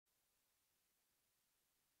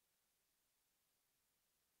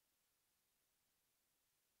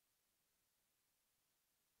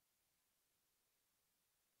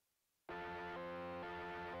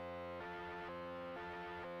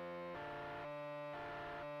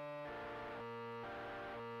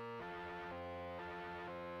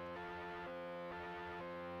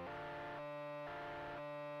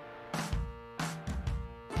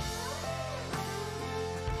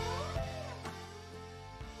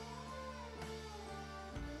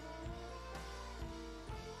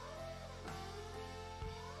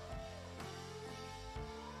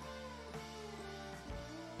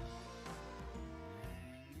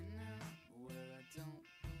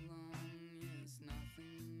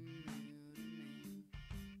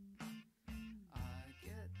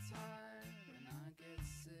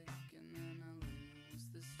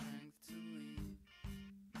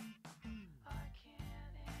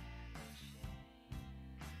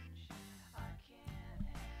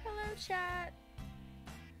chat,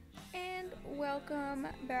 and welcome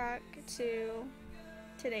back to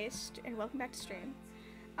welcome back to stream.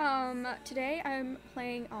 Today I'm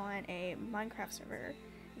playing on a Minecraft server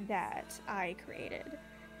that I created.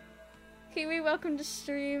 Kiwi, welcome to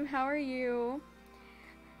stream. How are you?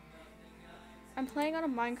 I'm playing on a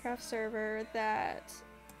Minecraft server that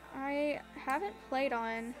I haven't played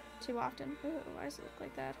on too often. Ooh, why does it look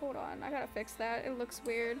like that? Hold on, I gotta fix that. It looks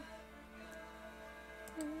weird.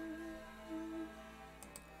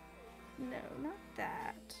 No, not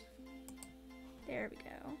that. There we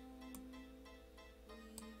go.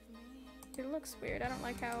 It looks weird. I don't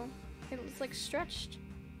like how it was like stretched.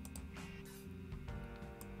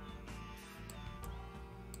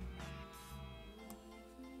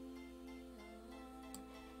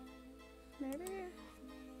 Maybe.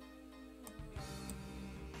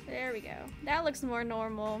 There we go. That looks more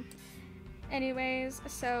normal. Anyways,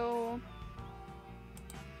 so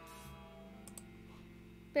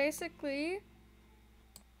basically,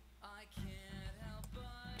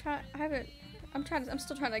 I'm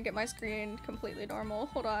still trying to get my screen completely normal.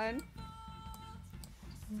 Hold on.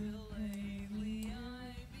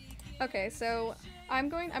 Okay, so I'm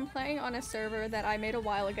playing on a server that I made a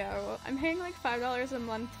while ago. I'm paying like $5 a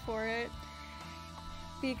month for it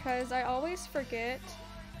because I always forget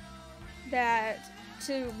that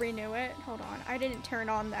to renew it. Hold on, I didn't turn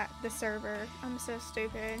on the server. I'm so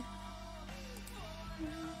stupid.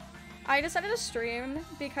 I decided to stream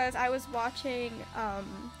because I was watching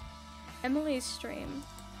Emily's stream,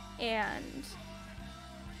 and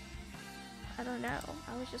I don't know,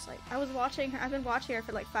 I was just like, I've been watching her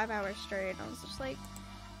for like 5 hours straight, and I was just like,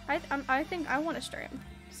 I think I want to stream.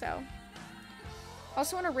 So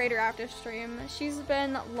also want to rate her after stream. She's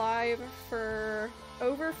been live for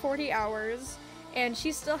over 40 hours and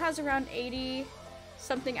she still has around 80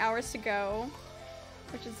 something hours to go,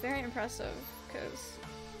 which is very impressive because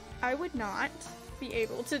I would not be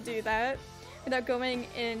able to do that without going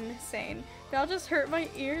insane. That'll just hurt my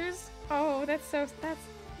ears. Oh, that's sad.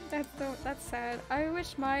 I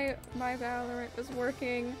wish my Valorant was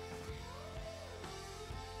working.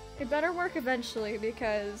 It better work eventually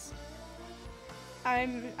because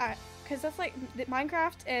because that's like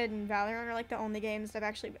Minecraft and Valorant are like the only games that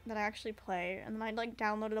I actually play, and then I like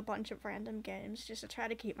downloaded a bunch of random games just to try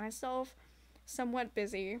to keep myself somewhat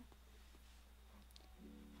busy.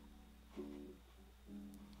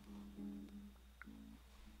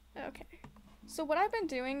 Okay, so what I've been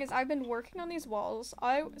doing is I've been working on these walls.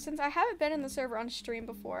 Since I haven't been in the server on stream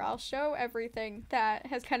before, I'll show everything that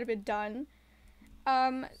has kind of been done.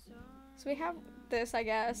 So we have this, I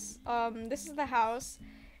guess. This is the house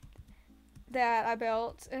that I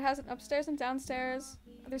built. It has an upstairs and downstairs.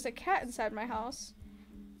 There's a cat inside my house.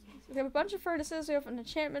 We have a bunch of furnaces. We have an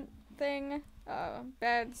enchantment thing,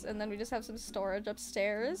 beds, and then we just have some storage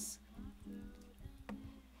upstairs.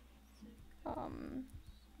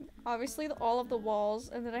 Obviously all of the walls,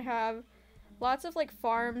 and then I have lots of like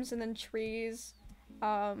farms and then trees.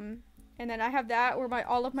 And then I have that where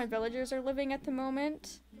all of my villagers are living at the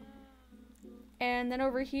moment. And then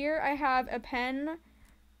over here I have a pen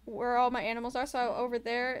where all my animals are. So over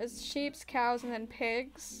there is sheep, cows, and then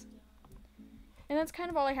pigs. And that's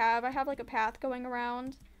kind of all I have. I have like a path going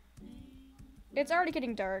around. It's already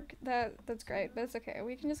getting dark. That's great, but it's okay.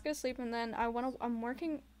 We can just go to sleep, and then I'm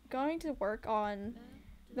going to work on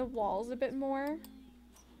the walls a bit more.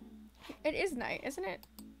 It is night, isn't it?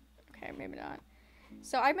 Okay, maybe not.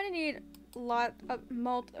 So I'm gonna need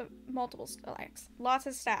multiple stacks, lots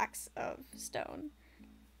of stacks of stone.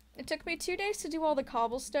 It took me 2 days to do all the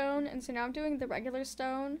cobblestone, and so now I'm doing the regular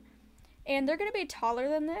stone. And they're gonna be taller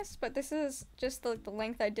than this, but this is just the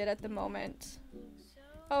length I did at the moment.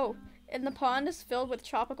 Oh, and the pond is filled with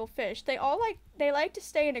tropical fish. They like to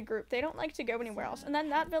stay in a group. They don't like to go anywhere else. And then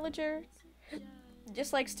that villager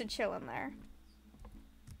just likes to chill in there.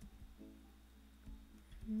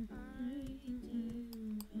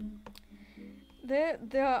 The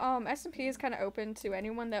SMP is kind of open to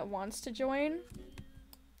anyone that wants to join.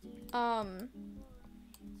 Oh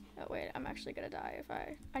wait, I'm actually gonna die if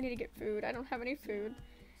I need to get food. I don't have any food.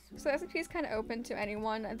 So SMP is kind of open to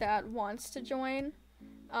anyone that wants to join.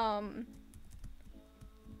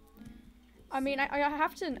 I mean, I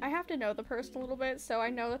have to know the person a little bit, so I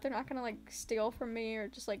know that they're not gonna like steal from me or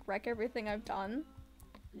just like wreck everything I've done,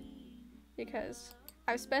 because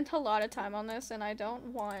I've spent a lot of time on this and I don't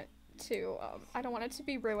want it to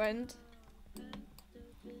be ruined.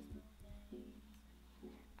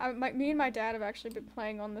 Me and my dad have actually been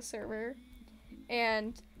playing on the server,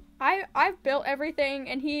 and I've built everything,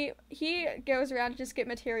 and he goes around to just get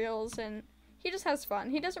materials, and he just has fun.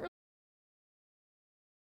 He doesn't really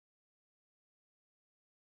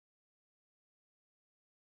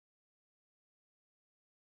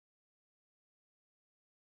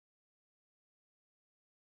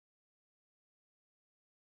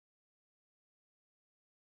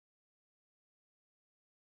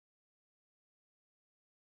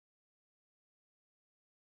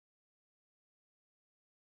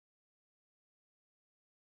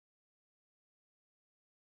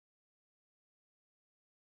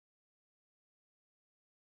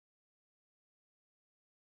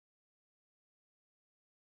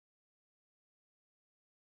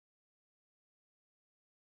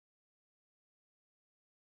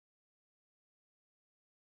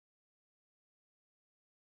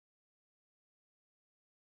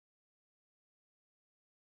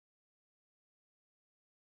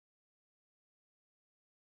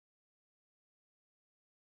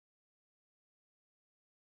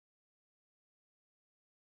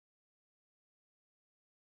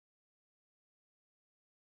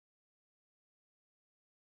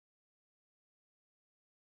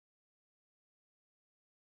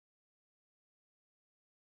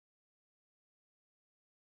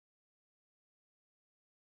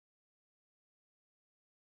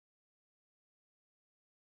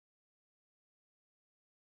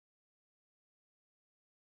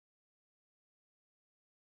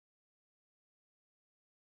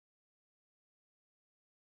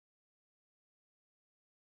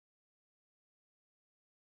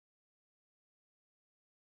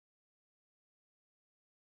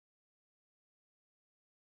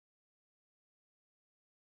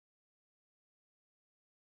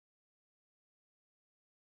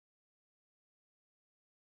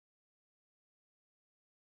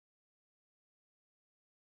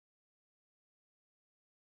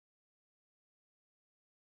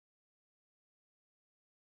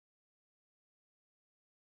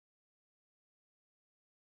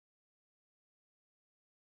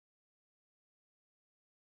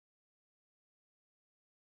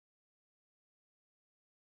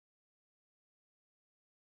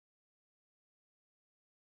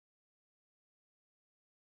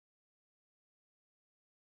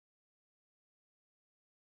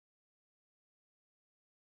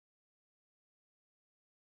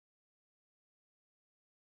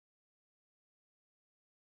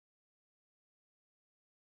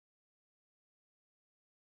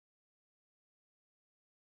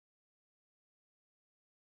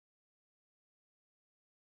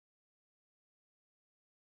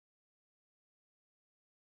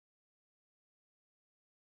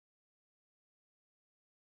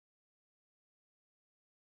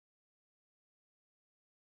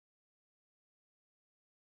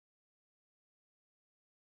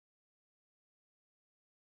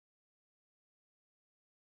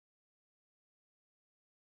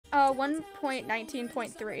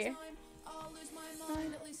 1.19.3.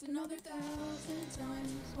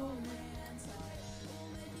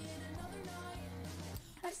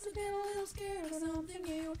 I still feel a little scared of something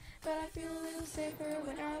new, but I feel a little safer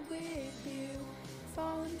when I'm with you.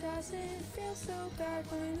 Falling doesn't feel so bad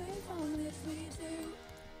when we're falling if we do.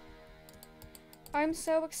 I'm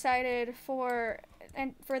so excited for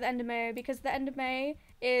the end of May, because the end of May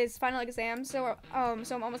is final exam, so I'm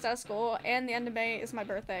almost out of school, and the end of May is my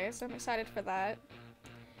birthday, so I'm excited for that.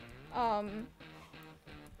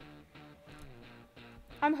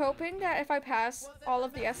 I'm hoping that if I pass all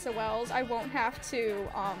of the SOLs, I won't have to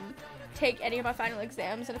take any of my final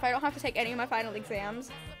exams, and if I don't have to take any of my final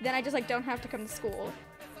exams, then I just like don't have to come to school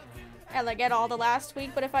and like get all the last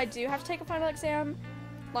week. But if I do have to take a final exam,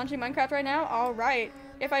 launching Minecraft right now, alright.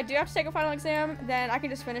 If I do have to take a final exam, then I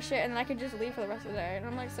can just finish it and then I can just leave for the rest of the day. And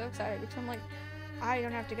I'm like so excited because I'm like, I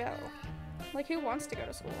don't have to go. Like, who wants to go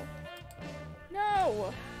to school?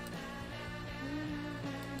 No!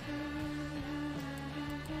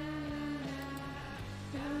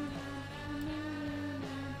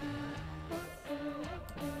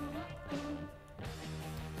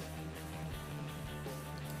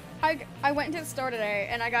 I went into the store today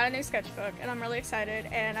and I got a new sketchbook and I'm really excited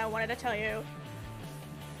and I wanted to tell you.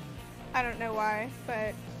 I don't know why,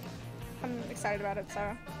 but I'm excited about it.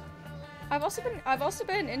 So I've also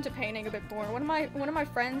been into painting a bit more. One of my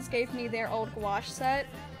friends gave me their old gouache set,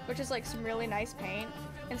 which is like some really nice paint,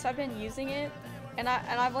 and so I've been using it. And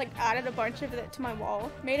I've like added a bunch of it to my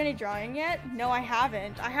wall. Made any drawing yet? No, I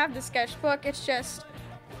haven't. I have the sketchbook. It's just,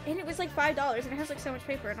 and it was like $5 and it has like so much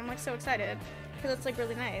paper and I'm like so excited because it's like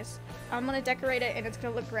really nice. I'm gonna decorate it and it's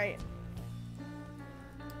gonna look great.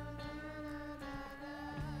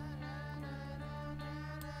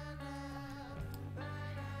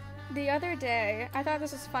 The other day, I thought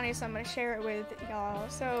this was funny, so I'm gonna share it with y'all.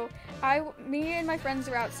 So me and my friends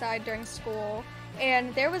were outside during school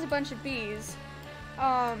and there was a bunch of bees.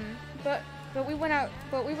 But we went out,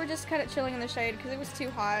 but we were just kind of chilling in the shade because it was too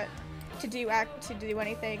hot to do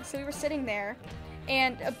anything. So we were sitting there,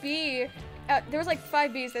 and a bee, there was like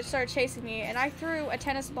 5 bees that started chasing me, and I threw a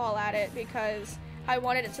tennis ball at it because I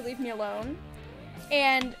wanted it to leave me alone.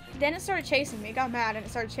 And then it started chasing me. It got mad and it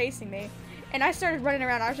started chasing me. And I started running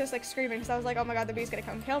around. I was just like screaming because I was like, oh my god, the bee's gonna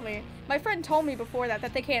come kill me. My friend told me before that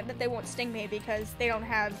they won't sting me because they don't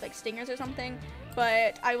have like stingers or something.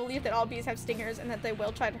 But I believe that all bees have stingers and that they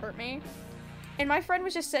will try to hurt me. And my friend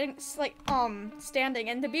was just sitting, like, standing,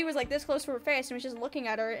 and the bee was like this close to her face and was just looking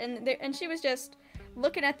at her, and she was just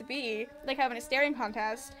looking at the bee, like having a staring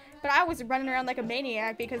contest. But I was running around like a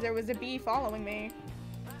maniac because there was a bee following me.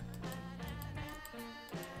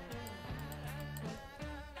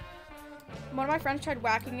 One of my friends tried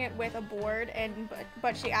whacking it with a board,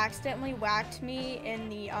 but she accidentally whacked me in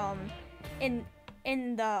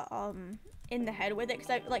the head with it because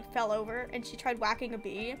I like fell over, and she tried whacking a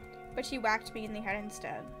bee, but she whacked me in the head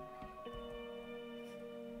instead.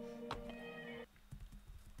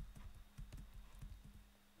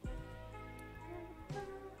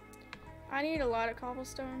 I need a lot of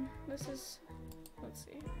cobblestone. This is, let's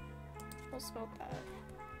see, I'll spell that.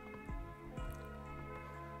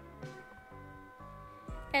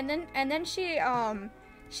 And then she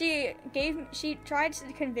tried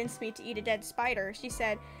to convince me to eat a dead spider. She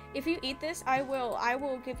said, if you eat this, I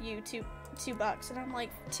will give you two bucks. And I'm like,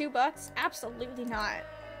 $2? Absolutely not.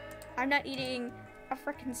 I'm not eating a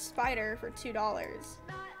freaking spider for $2.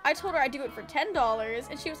 I told her I'd do it for $10,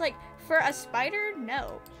 and she was like, for a spider?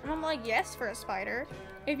 No. And I'm like, yes, for a spider.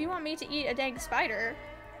 If you want me to eat a dang spider,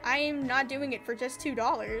 I am not doing it for just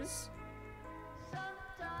 $2.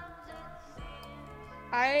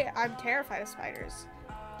 I'm terrified of spiders.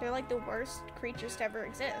 They're like the worst creatures to ever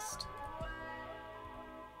exist.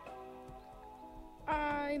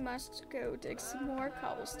 I must go dig some more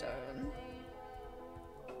cobblestone.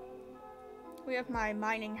 We have my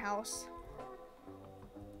mining house.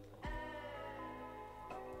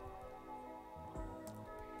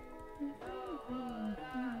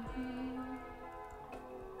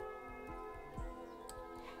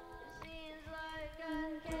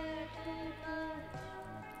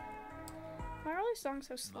 Why are all these songs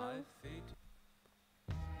so slow?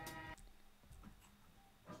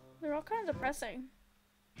 They're all kind of depressing.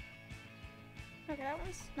 Okay, that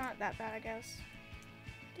one's not that bad, I guess.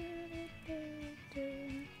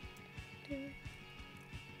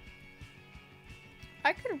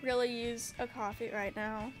 I could really use a coffee right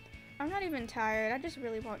now. I'm not even tired, I just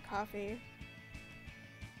really want coffee.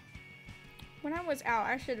 When I was out,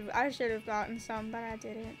 I should have gotten some, but I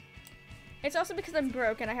didn't. It's also because I'm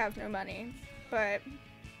broke and I have no money. But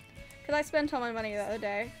Because I spent all my money the other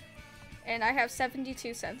day. And I have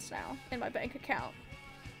 72 cents now in my bank account.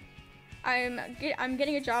 I'm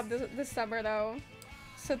getting a job this summer though,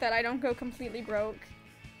 so that I don't go completely broke.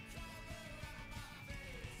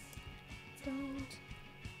 Don't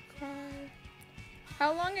cry.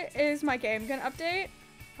 How long is my game gonna update?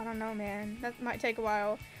 I don't know, man. That might take a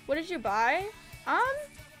while. What did you buy?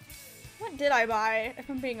 What did I buy, if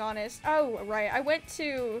I'm being honest? Oh, right. I went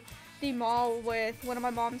to the mall with one of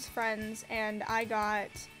my mom's friends, and I got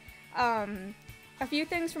a few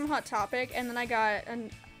things from Hot Topic, and then I got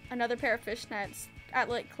another pair of fishnets at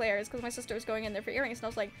like Claire's because my sister was going in there for earrings, and I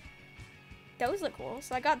was like, those look cool.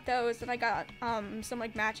 So I got those, and I got some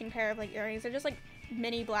like matching pair of like earrings. They're just like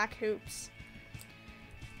mini black hoops.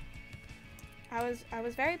 I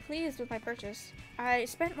was very pleased with my purchase. I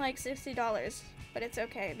spent like $60, but it's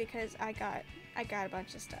okay because I got a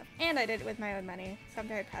bunch of stuff, and I did it with my own money, so I'm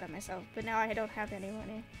very proud of myself. But now I don't have any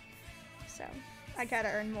money, so I gotta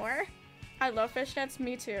earn more. I love fishnets,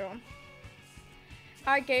 me too.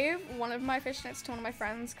 I gave one of my fishnets to one of my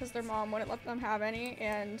friends because their mom wouldn't let them have any,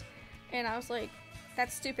 and I was like,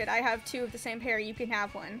 that's stupid. I have two of the same pair, you can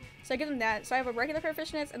have one. So I give them that. So I have a regular pair of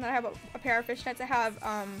fishnets, and then I have a pair of fishnets that have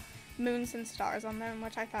moons and stars on them,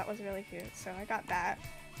 which I thought was really cute, so I got that.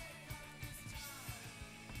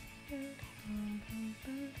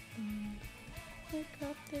 Wake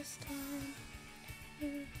up this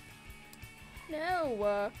time.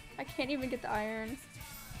 No, I can't even get the iron.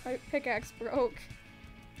 My pickaxe broke.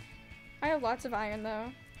 I have lots of iron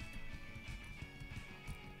though.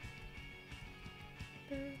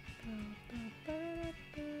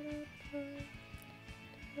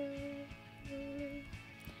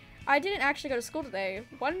 I didn't actually go to school today.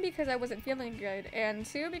 One, because I wasn't feeling good, and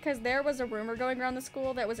two, because there was a rumor going around the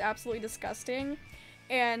school that was absolutely disgusting.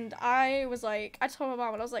 And I was like, I told my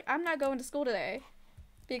mom, and I was like, I'm not going to school today.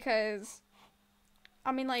 Because,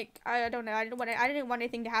 I mean, like, I don't know, I didn't want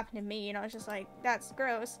anything to happen to me, you know, it's just like, that's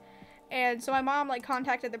gross. And so my mom, like,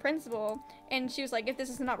 contacted the principal, and she was like, if this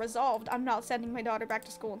is not resolved, I'm not sending my daughter back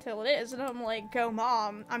to school until it is. And I'm like, go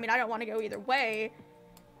mom. I mean, I don't want to go either way,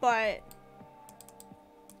 but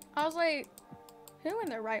I was like, who in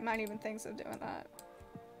their right mind even thinks of doing that?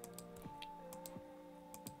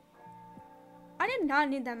 I did not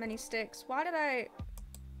need that many sticks. Why did I...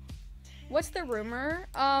 What's the rumor?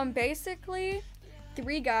 Basically,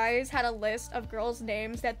 3 guys had a list of girls'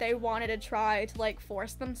 names that they wanted to try to, like,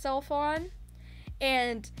 force themselves on.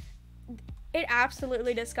 And it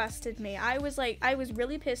absolutely disgusted me. I was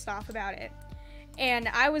really pissed off about it. And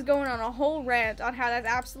I was going on a whole rant on how that's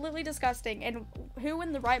absolutely disgusting, and who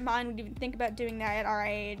in the right mind would even think about doing that at our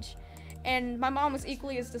age. And my mom was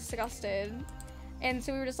equally as disgusted. And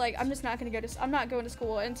so we were just like, I'm not going to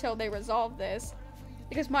school until they resolve this.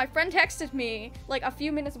 Because my friend texted me like a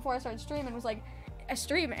few minutes before I started streaming and was like, a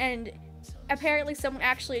stream, and apparently someone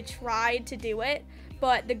actually tried to do it,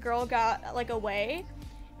 but the girl got like away.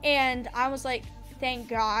 And I was like, thank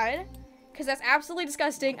God. Because that's absolutely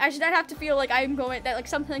disgusting. I should not have to feel like that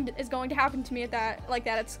something is going to happen to me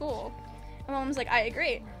at school. And my mom's like, I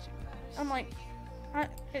agree. I'm like, I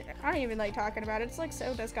don't even like talking about it. It's like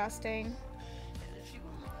so disgusting.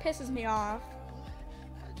 Pisses me off.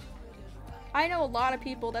 I know a lot of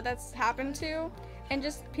people that's happened to, and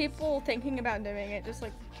just people thinking about doing it just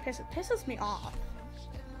like pisses me off.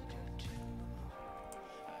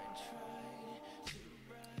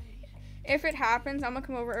 If it happens, I'm gonna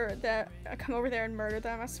come over there and murder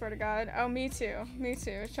them, I swear to God. Oh, me too. Me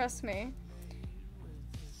too. Trust me.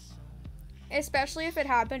 Especially if it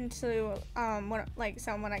happened to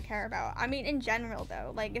someone I care about. I mean, in general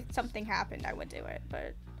though, like if something happened, I would do it,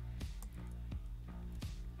 but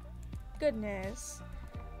goodness.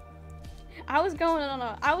 I was going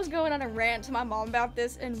on a rant to my mom about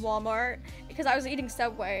this in Walmart because I was eating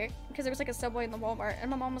Subway, because there was like a Subway in the Walmart, and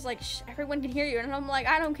my mom was like, shh, everyone can hear you, and I'm like,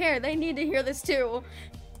 I don't care, they need to hear this too.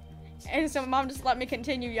 And so my mom just let me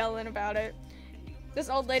continue yelling about it. This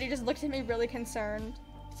old lady just looked at me really concerned.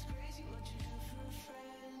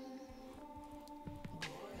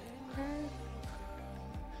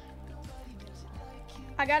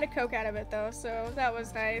 I got a Coke out of it though, so that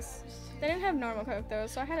was nice. They didn't have normal Coke though,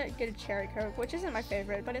 so I had to get a cherry Coke, which isn't my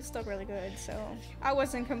favorite, but it's still really good, so I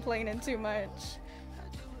wasn't complaining too much.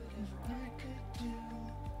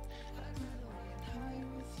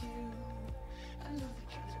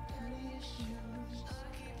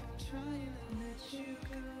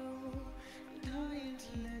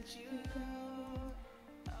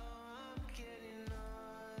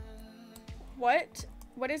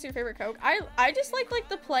 What is your favorite Coke? I just like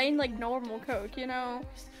the plain, like, normal Coke, you know?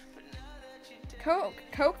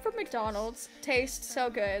 Coke from McDonald's tastes so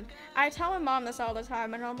good. I tell my mom this all the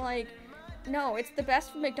time, and I'm like, no, it's the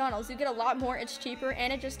best from McDonald's. You get a lot more, it's cheaper,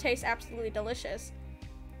 and it just tastes absolutely delicious.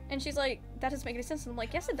 And she's like, that doesn't make any sense. And I'm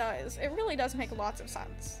like, yes, it does. It really does make lots of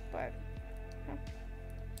sense. But, yeah.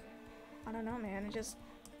 I don't know, man. It just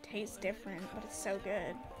tastes different, but it's so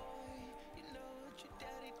good.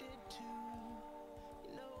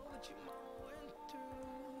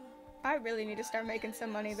 I really need to start making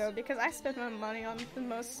some money, though, because I spend my money on the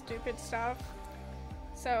most stupid stuff.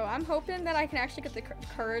 So I'm hoping that I can actually get the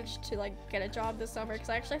courage to, like, get a job this summer, because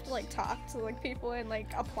I actually have to, like, talk to, like, people and, like,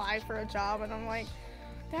 apply for a job, and I'm like,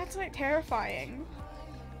 that's, like, terrifying.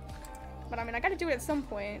 But, I mean, I gotta do it at some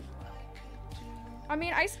point. I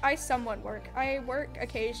mean, I somewhat work. I work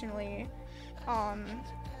occasionally,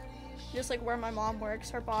 just, like, where my mom works.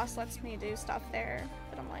 Her boss lets me do stuff there,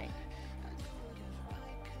 but I'm like...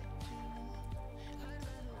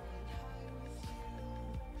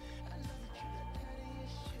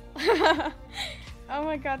 Oh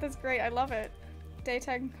my god, that's great. I love it.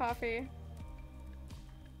 Daytime coffee.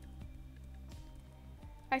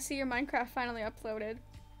 I see your Minecraft finally uploaded.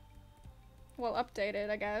 Well, updated,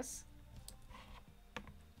 I guess.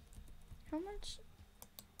 How much?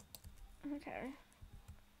 Okay.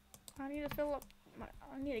 I need to fill up my...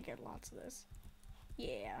 I need to get lots of this.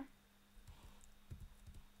 Yeah.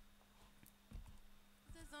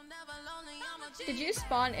 Did you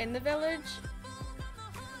spawn in the village?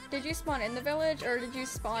 Did you spawn in the village, or did you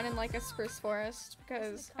spawn in, like, a spruce forest?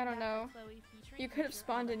 Because, I don't know. You could have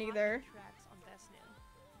spawned in either.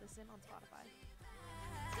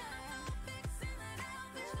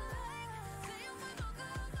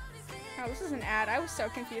 Oh, this is an ad. I was so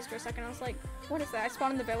confused for a second. I was like, what is that? I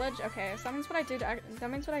spawned in the village? Okay, so that means what I did,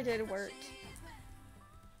 that means what I did worked.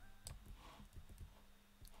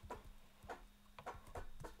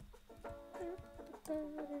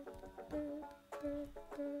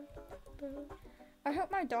 I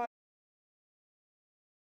hope my dog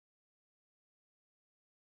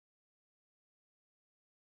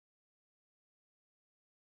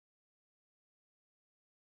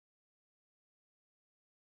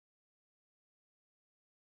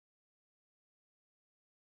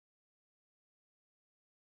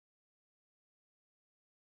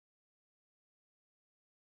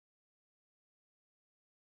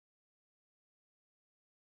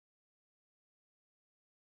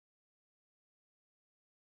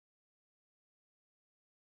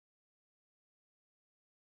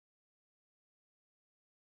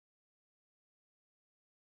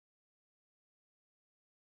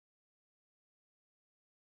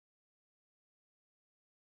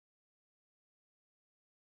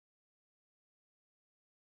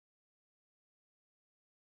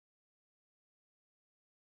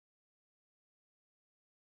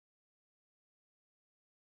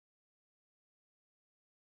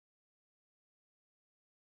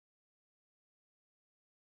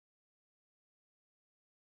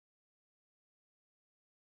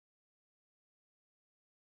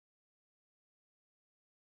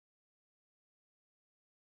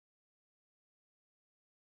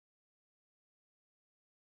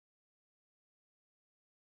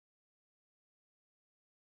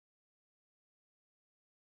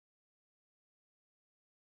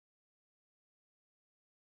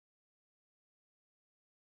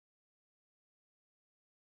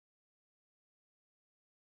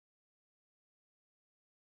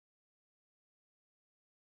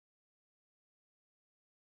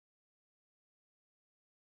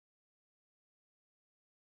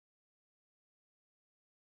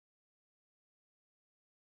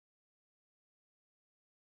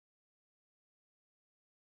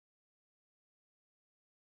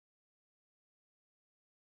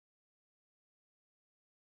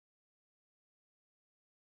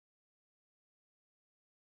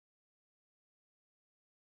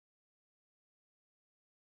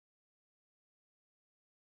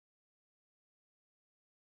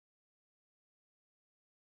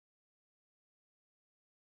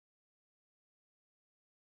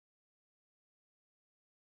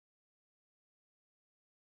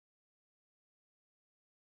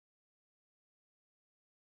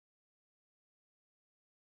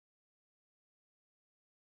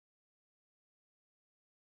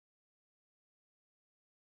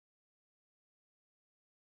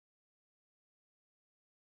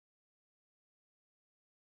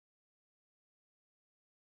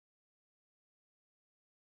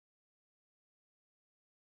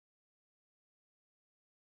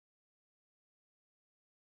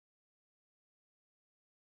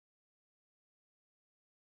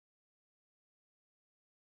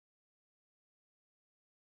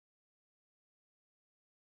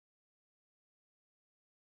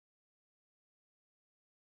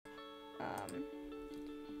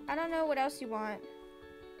I don't know what else you want.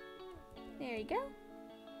 There you go.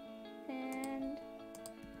 And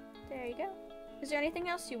there you go. Is there anything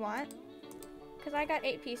else you want? Because I got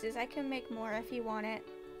 8 pieces. I can make more if you want it.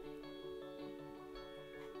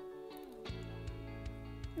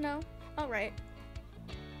 No? Alright.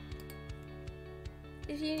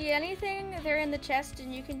 If you need anything, they're in the chest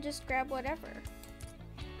and you can just grab whatever.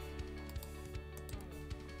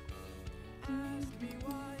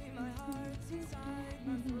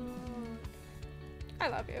 I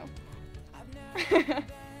love you.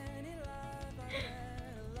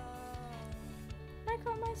 I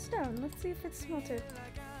got my stone. Let's see if it's smelted.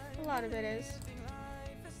 A lot of it is.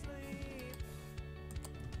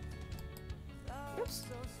 Oops.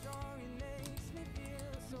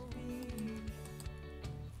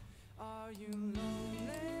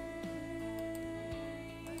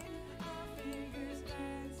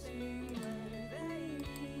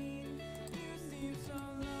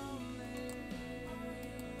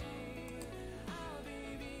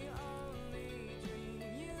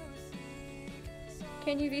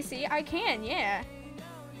 Can you VC? I can, yeah.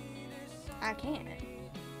 I can.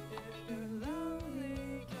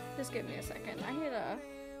 Just give me a second. I need a...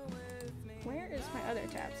 Where is my other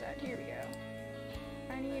tabs at? Here we go.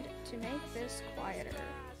 I need to make this quieter.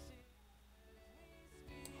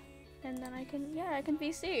 And then I can, yeah, I can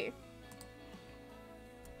VC.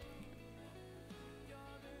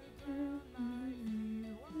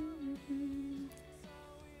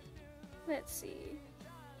 Let's see.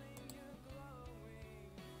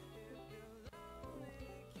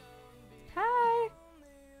 Hi.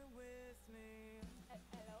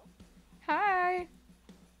 Hello? Hi.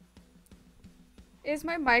 Is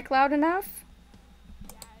my mic loud enough?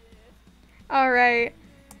 Yeah, it is. All right. 2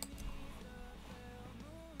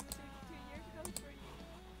 years ago,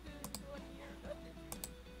 1 year ago.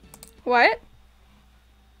 What?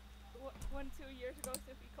 2 years ago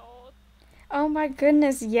since we called. Oh my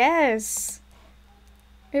goodness, yes.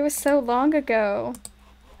 It was so long ago.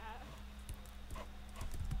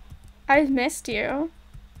 Yeah, I've missed you.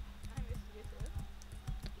 I missed you too.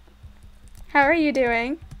 How are you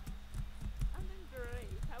doing? I'm doing great.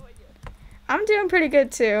 How about you? I'm doing pretty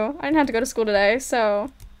good too. I didn't have to go to school today,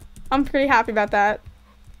 so I'm pretty happy about that.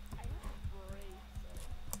 I have a break,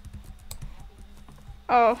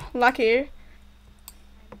 so Oh, lucky. I have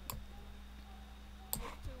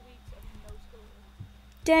 2 weeks of no school.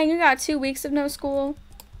 Dang, you got 2 weeks of no school?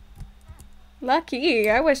 Lucky.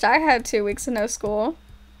 I wish I had 2 weeks of no school.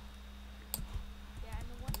 Yeah, and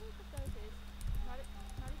 1 week of those is not even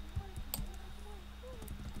working.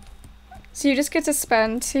 So you just get to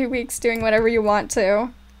spend 2 weeks doing whatever you want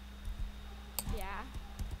to. Yeah.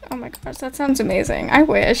 Oh my gosh, that sounds amazing. I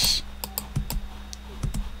wish.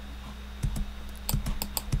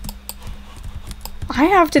 I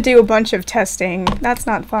have to do a bunch of testing. That's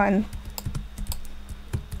not fun.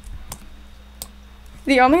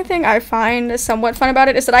 The only thing I find somewhat fun about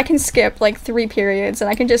it is that I can skip like 3 periods and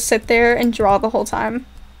I can just sit there and draw the whole time.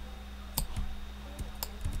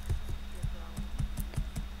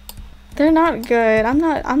 They're not good. I'm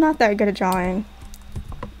not that good at drawing.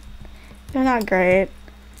 They're not great.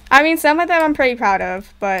 I mean, some of them I'm pretty proud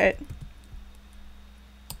of, but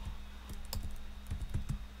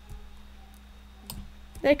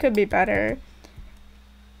they could be better.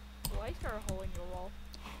 Why is there a hole in your wall?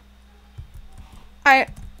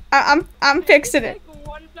 I'm fixing It's it. like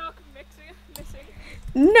 1 block missing.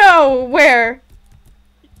 No, where?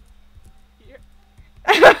 Here.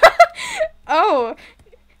 Oh,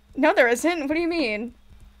 no, there isn't. What do you mean?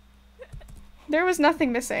 There was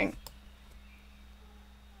nothing missing.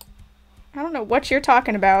 I don't know what you're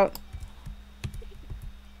talking about.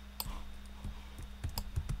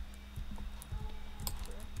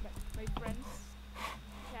 My friends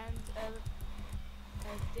can't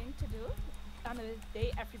thing to do. On a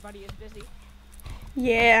day, everybody is busy.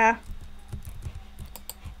 Yeah.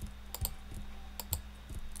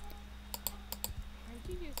 Aren't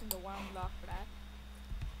you using the 1 block for that?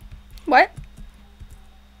 What?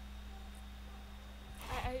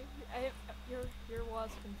 Your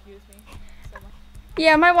walls confuse me so much.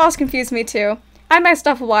 Yeah, my walls confused me too. I messed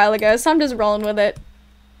up a while ago, so I'm just rolling with it.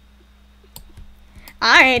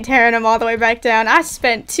 I ain't tearing them all the way back down. I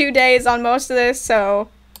spent 2 days on most of this, so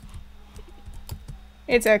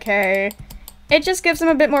it's okay. It just gives them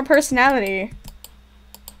a bit more personality.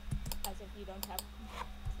 As if you don't have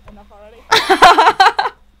enough already.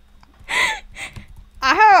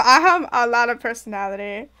 I have a lot of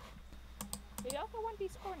personality. Do you also want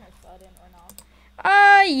these corners filled in or not?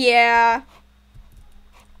 Yeah.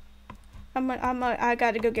 I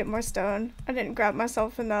gotta go get more stone. I didn't grab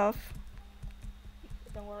myself enough.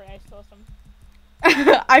 I saw some.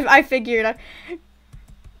 I figured.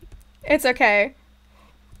 It's okay.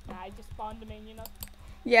 Nah, I just spawned them in, you know.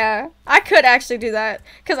 Yeah, I could actually do that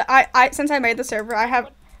because since I made the server,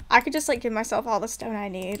 I could just like give myself all the stone I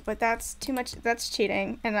need, but that's too much. That's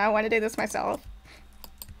cheating, and I want to do this myself.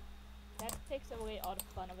 That takes away all the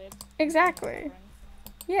fun of it. Exactly.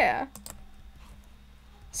 Yeah.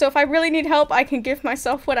 So if I really need help, I can give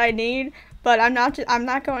myself what I need, but I'm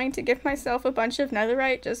not going to give myself a bunch of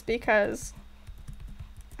netherite just because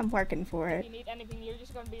I'm working for If it. you need anything, you're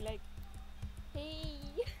just gonna be like, hey.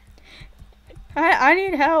 I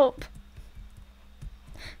need help.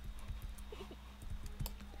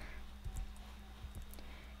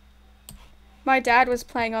 My dad was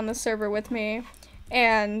playing on the server with me,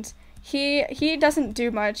 and he doesn't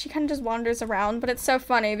do much. He kind of just wanders around, but it's so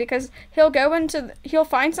funny because he'll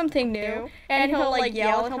find something new and he'll like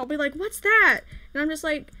yell and he'll be like, "What's that?" And I'm just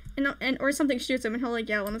like, and or something shoots him and he'll like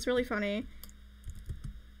yell, and it's really funny.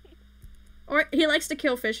 Or he likes to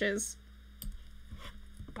kill fishes.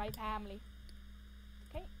 My family.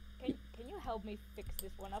 Can you help me fix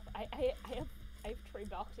this one up? I have 3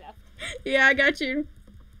 blocks left. Yeah, I got you.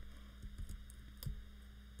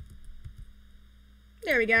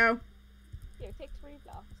 There we go. Here, take 3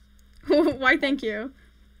 blocks. Why, thank you.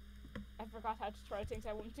 I forgot how to throw things.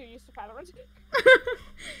 I want to use the Valorant.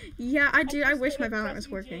 Yeah, I do. I wish my started Valorant was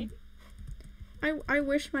pressing working. G. I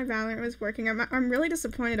wish my Valorant was working. I'm really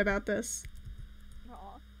disappointed about this.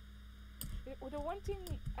 Aw. The one thing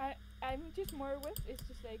I'm just more with is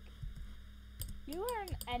just like, you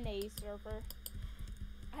are an NA server.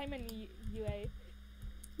 I'm an UA.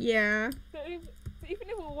 Yeah. So even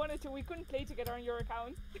if we wanted to, we couldn't play together on your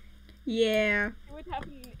account. Yeah. You would have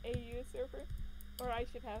an AU server, or I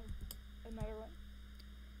should have another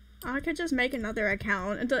one. I could just make another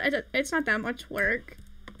account. It's not that much work.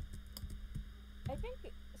 I think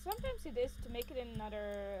sometimes it is to make it in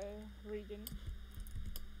another region.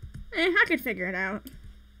 I could figure it out.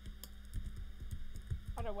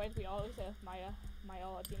 Otherwise, we always have Maya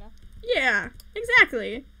or Tina. Yeah,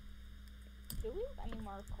 exactly. Do we have any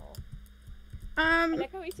more coal? I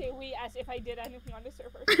like how we say we as if I did anything on the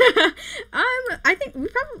server. I think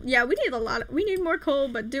we need a lot. We need more coal,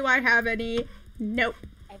 but do I have any? Nope.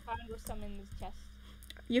 I found some in this chest.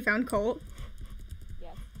 You found coal?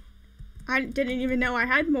 Yes. I didn't even know I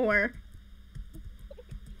had more.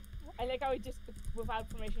 I like how it just, without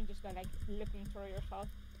permission, just go like looking through yourself.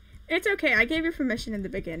 It's okay. I gave you permission in the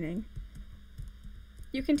beginning.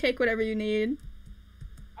 You can take whatever you need.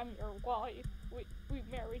 I'm your wife. We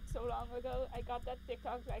married so long ago. I got that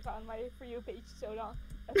TikTok like on my For You page so long.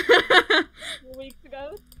 A few weeks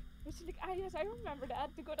ago. And she's like, ah yes, I remember that.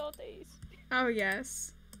 The good old days. Oh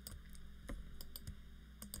yes.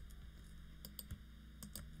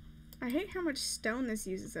 I hate how much stone this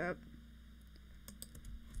uses up.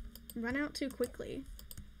 Run out too quickly.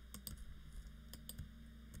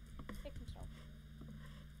 Take some stone.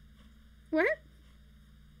 What?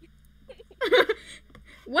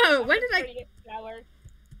 Whoa, when did I... Flower.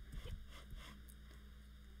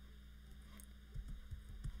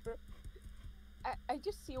 I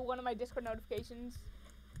just see one of my Discord notifications,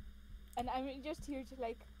 and I'm just here to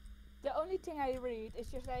like, the only thing I read is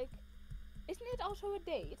just like, isn't it also a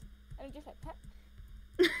date? And I'm just like, huh?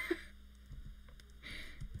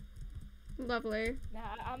 Lovely. Nah,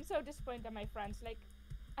 I'm so disappointed in my friends. Like,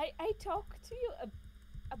 I talk to you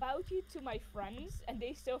about you to my friends, and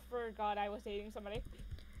they still forgot I was dating somebody.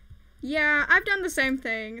 Yeah, I've done the same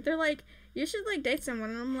thing. They're like, you should like date someone,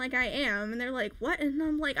 and I'm like, I am, and they're like, what? And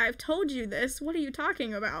I'm like, I've told you this. What are you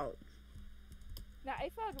talking about? Now I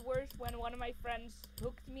felt worse when one of my friends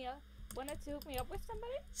wanted to hook me up with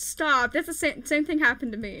somebody. Stop. That's the same thing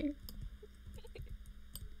happened to me.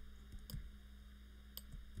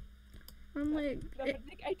 I'm like, no, but,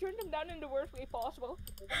 like, I turned them down in the worst way possible.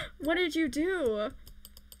 What did you do?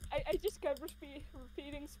 I just kept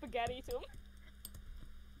repeating spaghetti to him.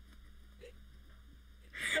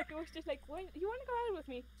 Like, it was just like, what, you want to go out with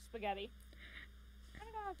me? Spaghetti. You want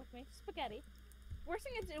to go out with me? Spaghetti. Worst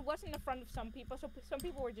thing is, it wasn't in front of some people, so some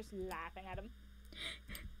people were just laughing at him.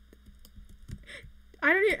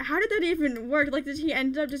 I don't even, how did that even work? Like, did he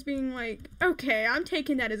end up just being like, okay, I'm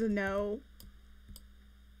taking that as a no?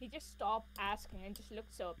 He just stopped asking and just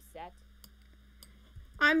looked so upset.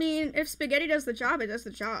 I mean, if spaghetti does the job, it does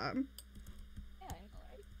the job. Yeah, I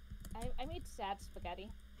know, right? I made sad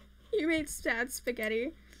spaghetti. You made sad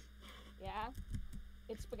spaghetti. Yeah.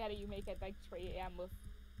 It's spaghetti you make at like 3 AM with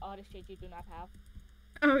all the shit you do not have.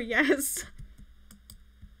 Oh, yes.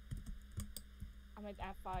 I'm at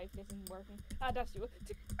F5, this isn't working. Ah, that's you.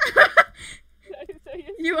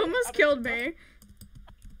 You almost killed me.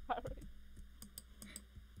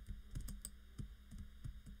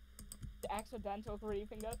 accidental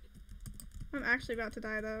grieving though. I'm actually about to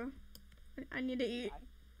die though. I need to eat.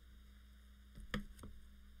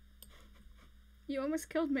 You almost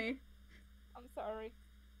killed me. I'm sorry.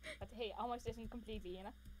 But hey, almost isn't completely, you know?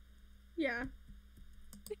 Yeah.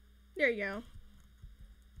 There you go.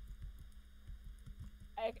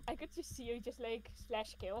 I could just see you just like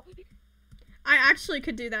slash kill. I actually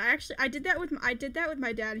could do that. I did that with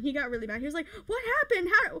my dad, and he got really mad. He was like, "What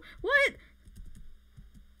happened? What?"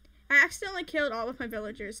 I accidentally killed all of my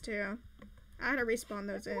villagers too. I had to respawn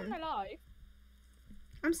those in. My life.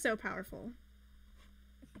 I'm so powerful.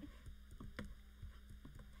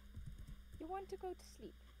 You want to go to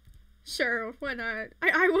sleep? Sure, why not?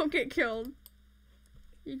 I won't get killed.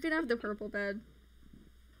 You can have the purple bed.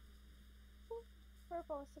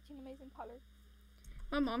 Purple is such an amazing color.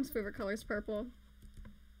 My mom's favorite color is purple.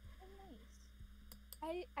 Oh,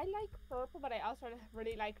 nice. I like purple, but I also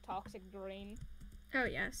really like toxic green. Oh,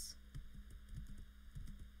 yes.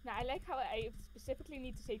 Now, I like how I specifically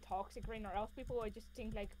need to say toxic green, or else people would just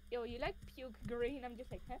think like, yo, you like puke green? I'm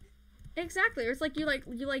just like, huh? Exactly. It's like you like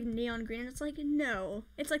neon green, and it's like, no.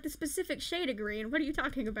 It's like the specific shade of green. What are you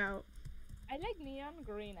talking about? I like neon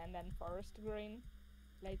green and then forest green.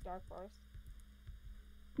 Like dark forest.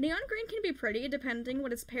 Neon green can be pretty, depending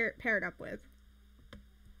what it's paired up with.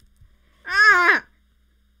 Ah!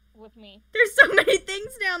 With me. There's so many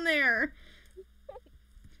things down there!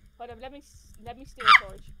 Hold up, let me steal a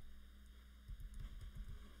torch.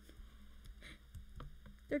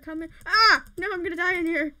 They're coming. Ah! No, I'm gonna die in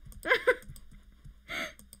here.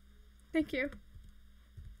 Thank you.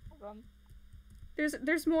 Run.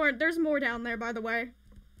 There's more down there, by the way.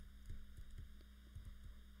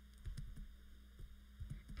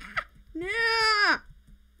 No!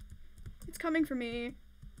 It's coming for me.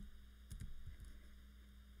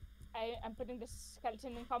 I'm putting this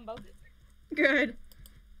skeleton in combo. Good.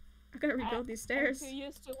 I gotta rebuild these stairs. I'm too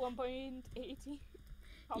used to 1.80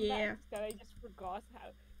 combat Yeah. that I just forgot how.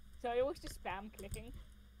 So I always just spam clicking.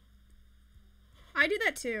 I do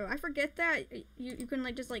that too. I forget that you can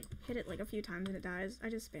like just like hit it like a few times and it dies. I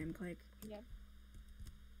just spam click. Yeah.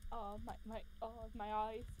 Oh my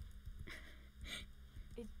eyes.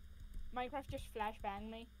 Minecraft just flashbanged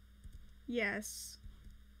me. Yes.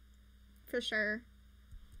 For sure.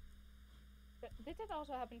 Did that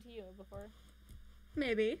also happen to you before?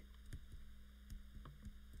 Maybe.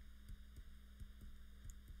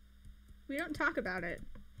 We don't talk about it.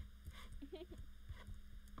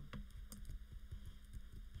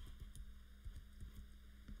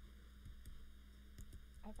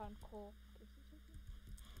 I found coal.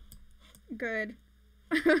 Good.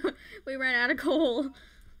 We ran out of coal.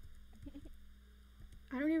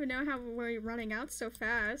 I don't even know how we're running out so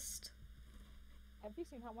fast. Have you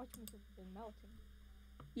seen how much we've been melting?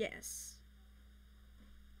 Yes.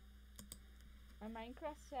 My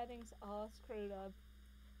Minecraft settings are screwed up.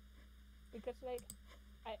 Because like,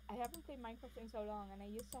 I haven't played Minecraft in so long, and I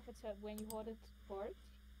used to have it set when you hold it forward.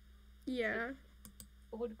 Yeah.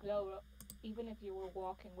 It would glow up, even if you were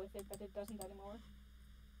walking with it, but it doesn't anymore.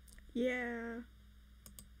 Yeah.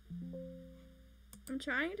 I'm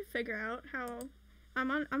trying to figure out how... I'm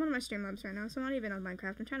on my Streamlabs right now, so I'm not even on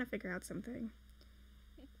Minecraft. I'm trying to figure out something.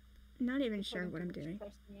 Not even sure what I'm doing.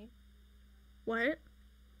 What?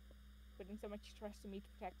 Putting so much trust in me to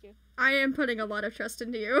protect you. I am putting a lot of trust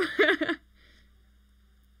into you.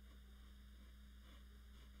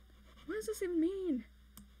 What does this even mean?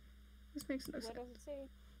 This makes no sense. What does it say?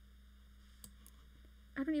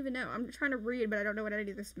 I don't even know. I'm trying to read, but I don't know what any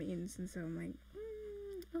of this means, and so I'm like,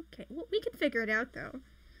 okay. Well, we can figure it out, though.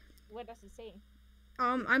 What does it say?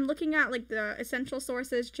 I'm looking at, like, the essential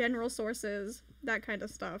sources, general sources, that kind of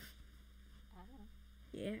stuff. Ah.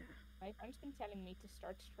 Yeah. My friend's been telling me to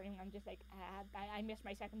start streaming. I'm just like, I missed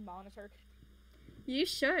my second monitor. You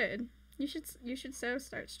should. You should so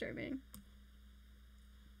start streaming.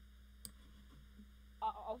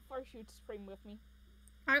 I'll force you to stream with me.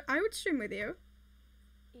 I would stream with you.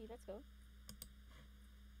 Hey, let's go.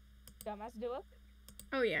 Dumbass do it.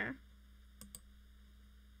 Oh, yeah.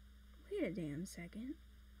 Wait a damn second.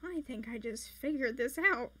 I think I just figured this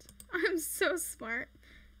out. I'm so smart.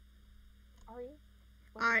 Are you?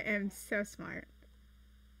 I am so smart.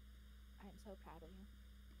 I'm so proud of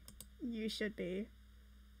you. You should be.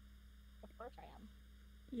 Of course I am.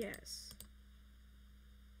 Yes.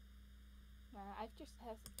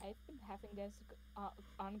 I've been having this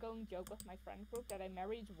ongoing joke with my friend group that I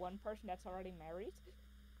married one person that's already married.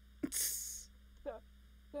 So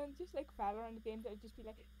then just like Valorant games, I'd just be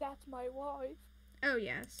like, that's my wife. Oh,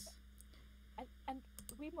 yes. And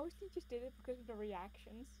we mostly just did it because of the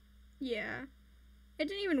reactions. Yeah. It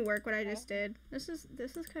didn't even work what I Okay. just did. This is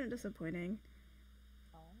kind of disappointing.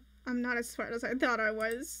 No. I'm not as smart as I thought I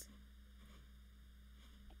was.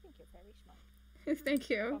 I think you're very smart. Thank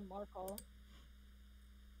you. From Markle.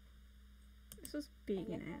 This is being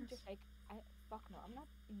And an then I'm ass. just like, fuck no, I'm not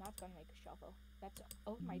gonna make a shuffle. That's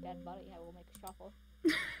over my dead body. I will make a shuffle.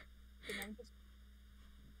 And I'm just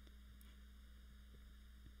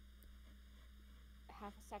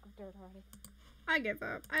half a sack of dirt already. I give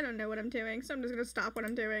up. I don't know what I'm doing, so I'm just gonna stop what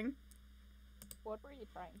I'm doing. What were you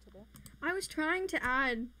trying to do? I was trying to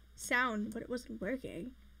add sound, but it wasn't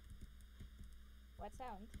working. What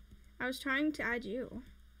sound? I was trying to add you.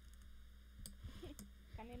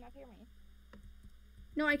 Can you not hear me?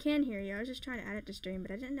 No, I can hear you. I was just trying to add it to stream,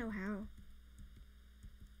 but I didn't know how.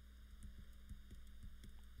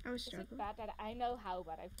 I was Is it struggling. bad that I know how,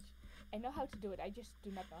 but I know how to do it. I just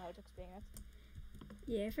do not know how to explain it.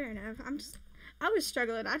 Yeah, fair enough. I was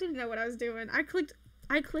struggling. I didn't know what I was doing. I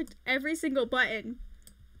clicked every single button.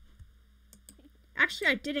 Actually,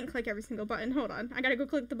 I didn't click every single button. Hold on. I gotta go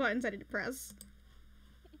click the buttons I didn't press.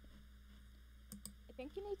 I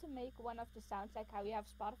think you need to make one of the sounds like how you have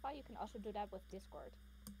Spotify. You can also do that with Discord.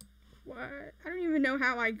 What? I don't even know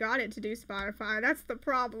how I got it to do Spotify. That's the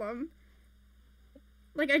problem.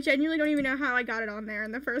 Like, I genuinely don't even know how I got it on there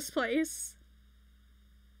in the first place.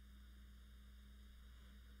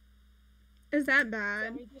 Is that So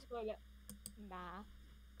bad? we just go like, nah.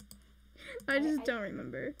 I just I- don't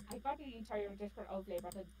remember. I got an entire Discord overlay,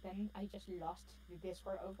 but then I just lost the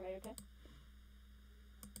Discord overlay again.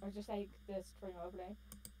 Or just like the stream overlay.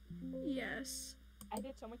 Yes. I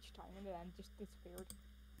did so much time in it and it just disappeared.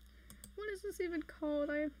 What is this even called?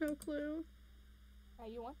 I have no clue.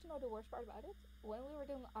 You want to know the worst part about it? When we were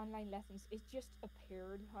doing online lessons, it just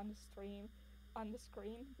appeared on the stream, on the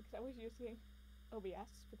screen, because I was using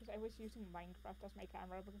OBS, because I was using Minecraft as my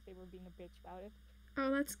camera because they were being a bitch about it. Oh,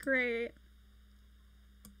 that's great.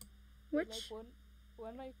 Like Which?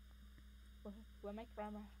 when my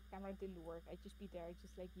camera didn't work, I'd just be there,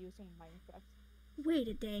 just like using Minecraft. Wait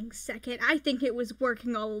a dang second. I think it was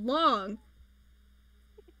working all along.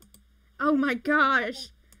 Oh my gosh.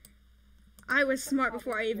 I was smart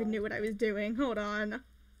before I even knew what I was doing. Hold on.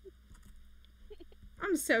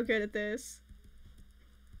 I'm so good at this.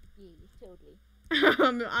 Yeah,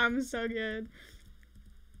 totally. I'm so good.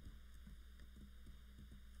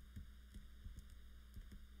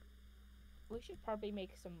 We should probably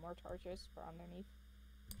make some more torches for underneath.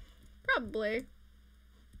 Probably.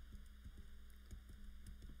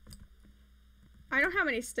 I don't have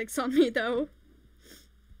any sticks on me though.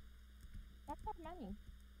 Not that many.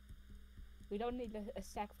 We don't need a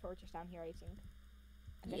stack of torches down here, I think.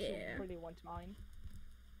 Unless you Yeah. really want mine.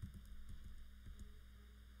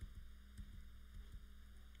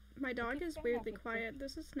 My dog keep is saying weirdly that, but quiet.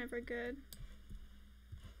 This is never good.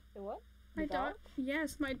 The what? My The dog?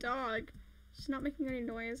 Yes, my dog. She's not making any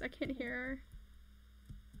noise. I can't hear her.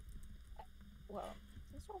 Well,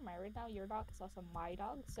 since we're married now, your dog is also my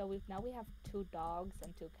dog. So now we have 2 dogs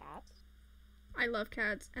and 2 cats. I love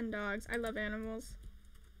cats and dogs. I love animals.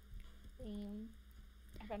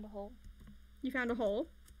 I found a hole. You found a hole?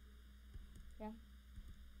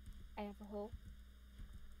 I have a hole.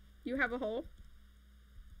 You have a hole?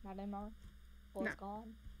 Not anymore. Hole's No.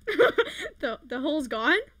 gone. the hole's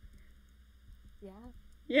gone? Yeah.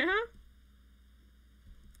 Yeah?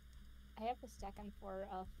 I have a second floor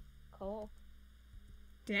of coal.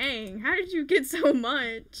 Dang, how did you get so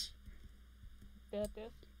much? Built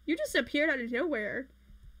this. You just appeared out of nowhere.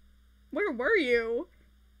 Where were you?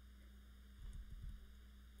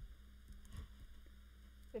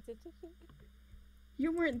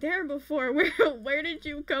 You weren't there before. Where did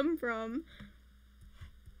you come from?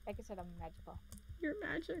 Like I said, I'm magical. You're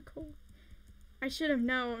magical. I should have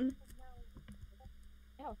known.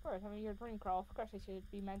 Yeah, of course. I mean, you're Dream Crawl. Of course I should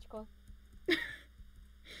be magical.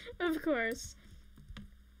 Of course.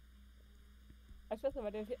 I feel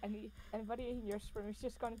that if anybody in your stream is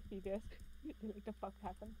just gonna see this, like the fuck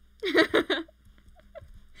happened. I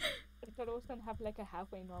thought I was gonna have like a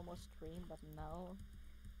halfway normal stream, but no.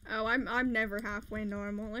 Oh, I'm never halfway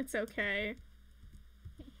normal. It's okay.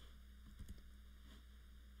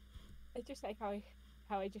 It's just like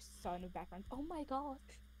how I just saw in the background. Oh my god.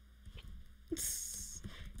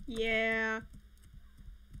 Yeah.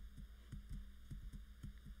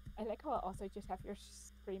 I like how I also just have your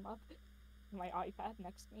stream up on my iPad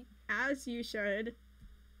next to me. As you should.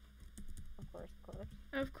 Of course, of course.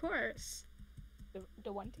 Of course.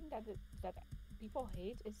 The one thing that people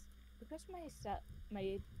hate is because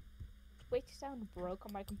my Twitch sound broke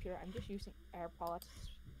on my computer. I'm just using AirPods.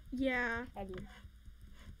 Yeah.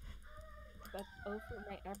 But over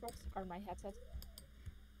my AirPods or my headset,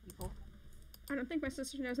 people. I don't think my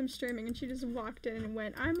sister knows I'm streaming, and she just walked in and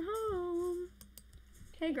went, "I'm home."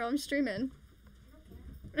 Hey, girl, I'm streaming.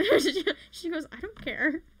 She goes, "I don't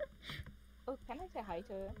care." Oh, can I say hi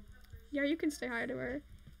to her? Yeah, you can say hi to her.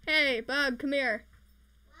 Hey, Bug, come here.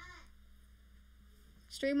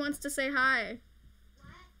 Stream wants to say hi.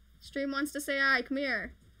 Stream wants to say hi. Come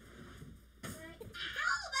here.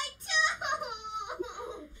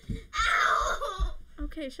 Ow!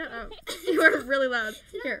 Okay, shut up. You are really loud.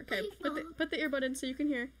 Here, okay, put the earbud in so you can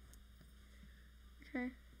hear.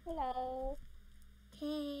 Okay. Hello.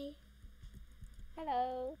 Hey.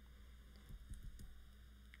 Hello.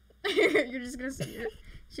 You're just gonna see it.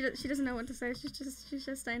 She doesn't know what to say. She's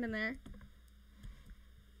just standing there.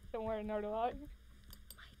 Don't worry, nor do I.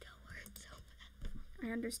 My toe hurts so bad.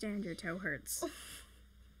 I understand your toe hurts.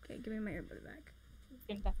 Okay, give me my earbud back.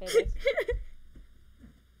 Give that face.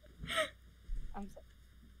 I'm so.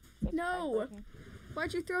 No!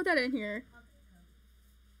 Why'd you throw that in here?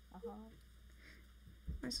 Uh-huh.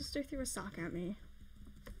 My sister threw a sock at me.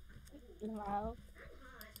 Wow.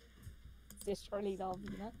 This surely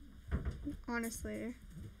Lavina. Honestly.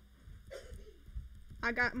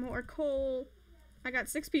 I got more coal. I got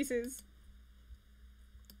 6 pieces.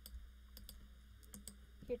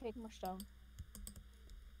 Here, take more stone.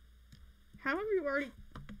 How have you already...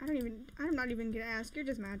 I'm not even gonna ask. You're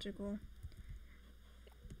just magical.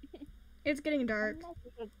 It's getting dark.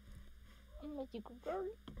 I'm magical girl.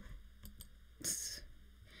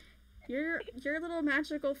 You're a little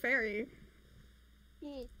magical fairy.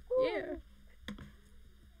 Yeah. Yeah.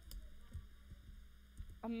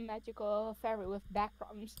 A magical fairy with back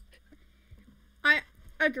problems.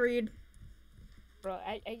 Agreed. Bro,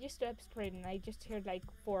 I just stood up straight and I just heard like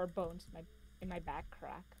 4 bones in my back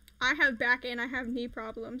crack. I have back and I have knee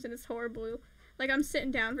problems and it's horrible. Like I'm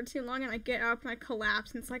sitting down for too long and I get up and I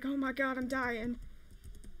collapse and it's like, oh my god, I'm dying.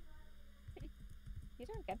 You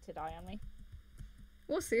don't get to die on me.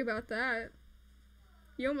 We'll see about that.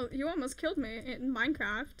 You almost killed me in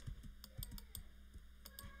Minecraft.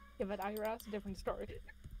 Yeah, but IRL's a different story.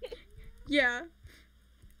 Yeah.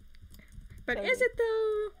 But So- is it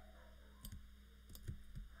though?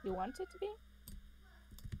 You want it to be?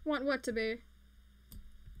 Want what to be?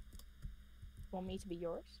 Want me to be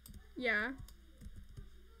yours? Yeah.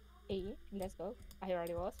 Hey, let's go. I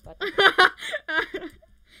already was, but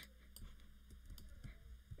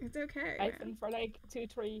It's okay. I've Man. been for like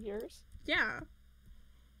 2-3 years. Yeah.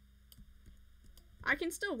 I can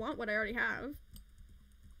still want what I already have.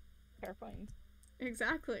 Fair point.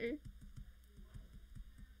 Exactly.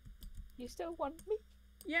 You still want me?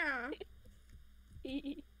 Yeah.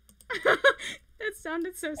 Hee. That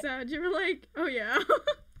sounded so sad. You were like, oh yeah.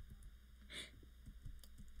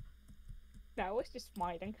 No, I was just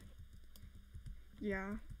smiling.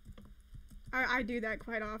 Yeah. I do that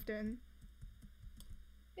quite often.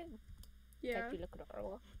 Yeah. Yeah. Like you look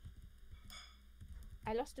adorable.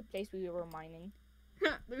 I lost the place we were mining.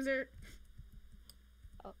 Loser.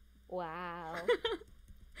 Wow. At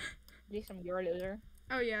least I'm your loser.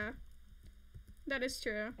 Oh yeah. That is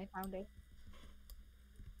true. I found it.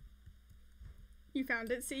 You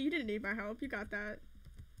found it. See, you didn't need my help. You got that.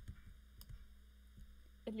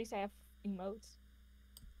 At least I have emotes.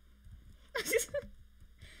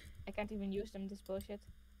 I can't even use them, this bullshit.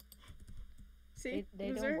 See,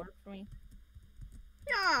 They loser. don't work for me.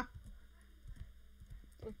 Yeah.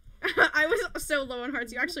 I was so low on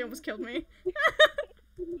hearts. You actually almost killed me.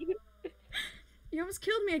 You almost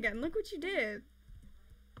killed me again. Look what you did.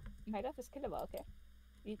 My death is killable, okay?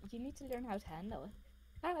 You need to learn how to handle it.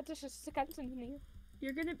 Ah, there's a skeleton in here.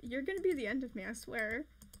 You're gonna be the end of me. I swear.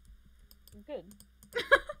 Good.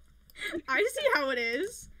 I see how it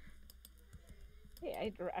is.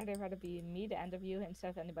 Hey, I'd rather be me the end of you instead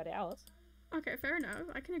of anybody else. Okay, fair enough.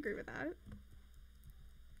 I can agree with that.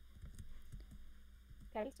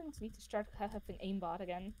 Skeletons need to start having aimbot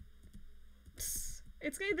again. Psst.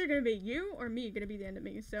 It's either gonna be you or me gonna be the end of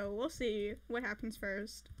me. So we'll see what happens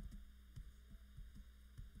first.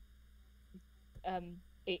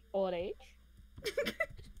 Old age.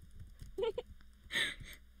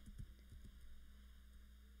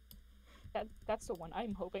 That's the one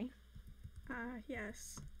I'm hoping.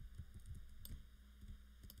 Yes.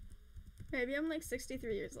 Maybe I'm like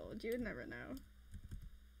 63 years old. You would never know.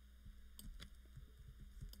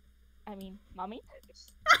 I mean, mommy.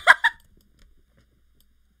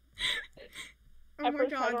 Oh my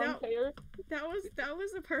Effort god, Valorant player. that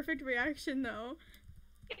was a perfect reaction though.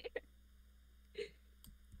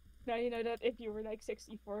 Now you know that if you were like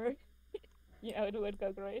 64, you know it would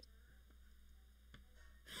go great.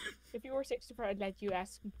 If you were 64, I'd let you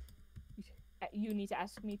ask. You need to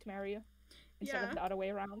ask me to marry you. instead of the other way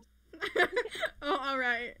around. Oh,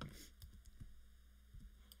 alright.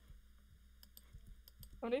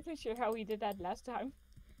 I'm not even sure how we did that last time.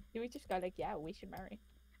 Did we just go like, yeah, we should marry?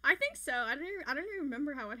 I think so. I don't even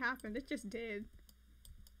remember how it happened. It just did.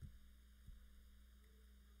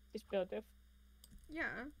 Just build it.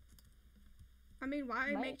 Yeah. I mean,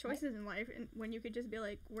 why make choices in life when you could just be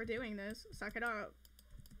like, we're doing this, suck it up.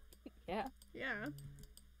 Yeah. Yeah.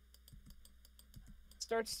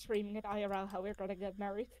 Start streaming at IRL how we're gonna get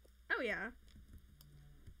married. Oh yeah.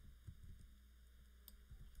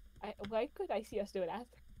 Why could I see us do that?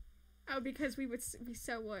 Oh, because we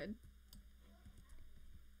so would.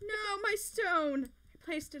 No, my stone! I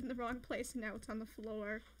placed it in the wrong place and now it's on the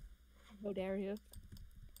floor. How dare you?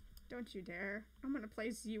 Don't you dare. I'm gonna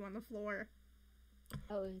place you on the floor.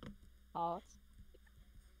 Oh, hot.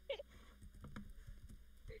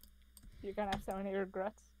 You're gonna have so many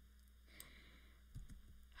regrets.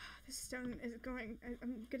 This stone is going...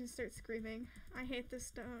 I'm gonna start screaming. I hate this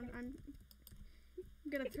stone. I'm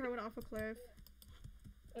gonna throw it off a cliff.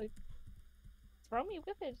 Throw me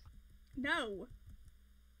with it. No!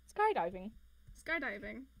 Skydiving.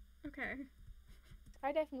 Skydiving. Okay.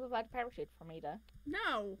 Skydiving without a parachute for me, though.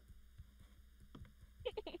 No!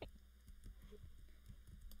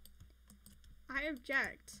 I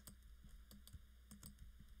object.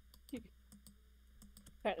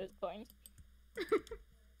 At this point.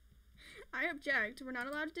 I object. We're not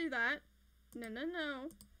allowed to do that. No, no, no.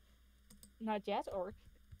 Not yet, or?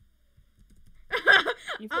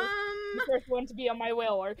 You first want to be on my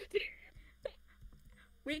will, or?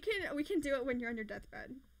 We can do it when you're on your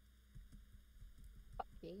deathbed.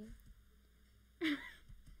 Okay.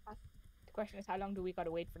 The question is, how long do we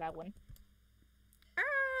gotta wait for that one?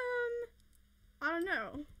 I don't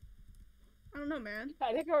know. I don't know, man.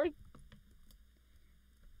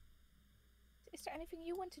 Is there anything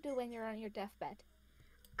you want to do when you're on your deathbed?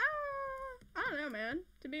 I don't know, man.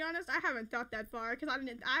 To be honest, I haven't thought that far because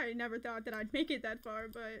I never thought that I'd make it that far,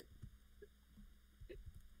 but.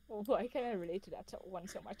 Well, why can I relate to that one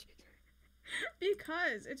so much?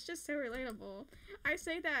 Because it's just so relatable. I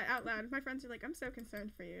say that out loud. My friends are like, I'm so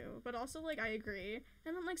concerned for you. But also, like, I agree.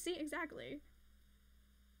 And I'm like, see, exactly.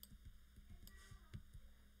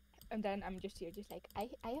 And then I'm just here, just like, I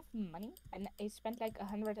have money, and I spent like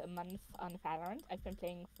 100 a month on Valorant. I've been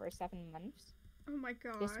playing for 7 months. Oh my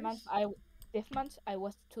gosh. This month I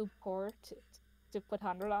was too poor to put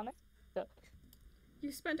 100 on it. So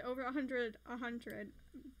you spent over $100 on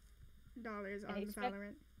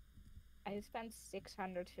Valorant. I spent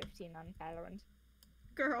 615 on Valorant.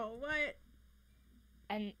 Girl, what?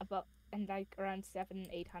 And like around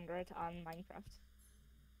 700-800 on Minecraft.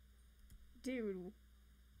 Dude.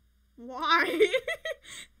 Why?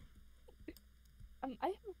 I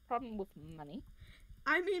have a problem with money.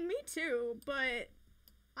 I mean, me too, but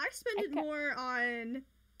I spend it more on...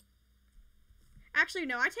 Actually,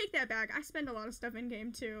 no, I take that back. I spend a lot of stuff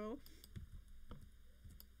in-game too.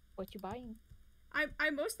 What you buying? I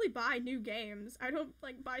mostly buy new games. I don't,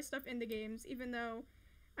 like, buy stuff in the games, even though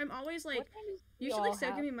I'm always, like, you should, like,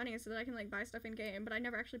 so give me money so that I can, like, buy stuff in-game, but I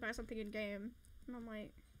never actually buy something in-game. And I'm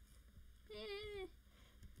like, eh.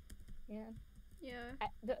 Yeah. Yeah.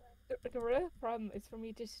 The real problem is for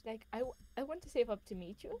me just like I want to save up to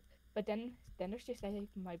meet you, but then there's just like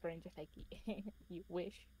my brain just like you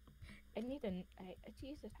wish. I need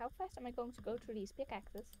Jesus, how fast am I going to go through these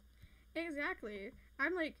pickaxes? Exactly.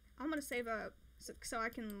 I'm like, I'm gonna save up so I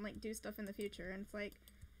can like do stuff in the future, and it's like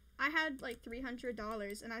I had like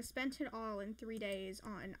 $300 and I spent it all in 3 days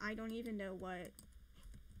on I don't even know what.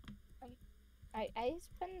 I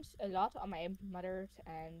spent a lot on my mother's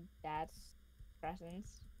and dad's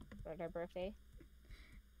presents for their birthday.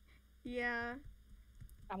 Yeah.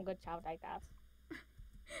 I'm a good child like that.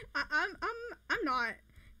 I'm not.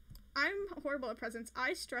 I'm horrible at presents.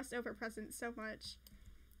 I stress over presents so much.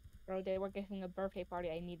 Bro, they were giving a birthday party.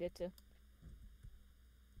 I needed to.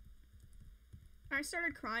 I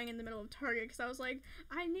started crying in the middle of Target because I was like,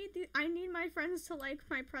 I need my friends to like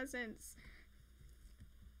my presents.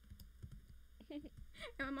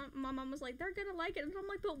 And my mom was like, they're gonna like it. And I'm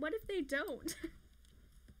like, but what if they don't?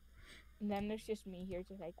 And then there's just me here,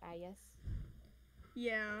 just like, yes.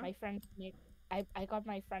 Yeah. My friend, I got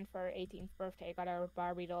my friend for her 18th birthday. I got her a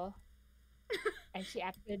Barbie doll. And she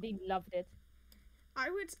absolutely loved it.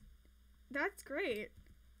 That's great.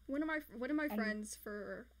 One of my friends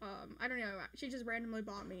for, I don't know, she just randomly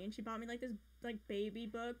bought me, and she bought me, like, this, like, baby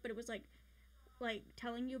book, but it was, like,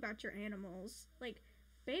 telling you about your animals. Like,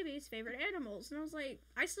 baby's favorite animals. And I was like,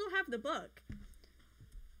 I still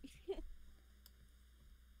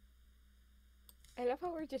I love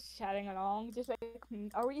how we're just chatting along, just like,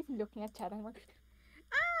 are we even looking at chat anymore?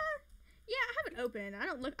 Yeah, I have it open. I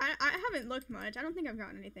don't look. I haven't looked much. I don't think I've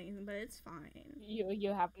gotten anything, but it's fine.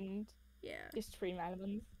 You haven't. Yeah. Just stream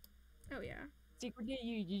elements. Oh yeah. Secretly,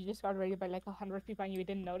 you just got raided by like 100 people and you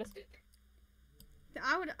didn't notice.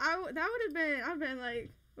 That would have been. I've been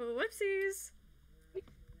like, oh, whoopsies.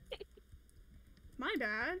 My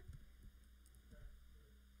bad.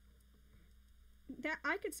 That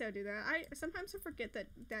I could so do that. I sometimes forget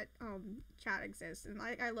that chat exists, and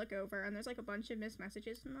I look over and there's like a bunch of missed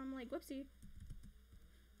messages, and I'm like, whoopsie.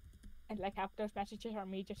 And like half those messages are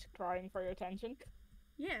me just crying for your attention.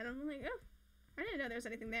 Yeah, and I'm like, oh, I didn't know there was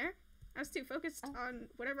anything there. I was too focused on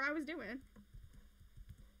whatever I was doing.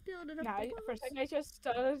 Building up. Nah, for a second I just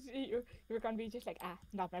thought you were gonna be just like,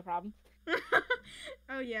 not my problem.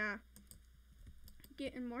 Oh yeah.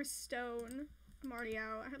 Getting more stone. I'm already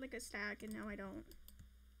out. I had like a stack and now I don't.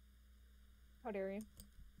 How dare you?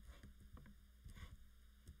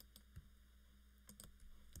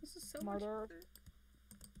 This is so Murder. much work.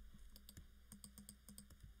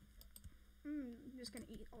 I'm just gonna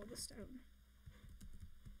eat all the stone.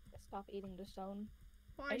 Stop eating the stone.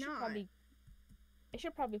 Why not? I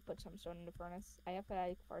should probably put some stone in the furnace. I have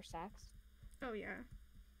like 4 stacks. Oh yeah.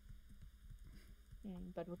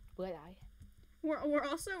 But would I? We're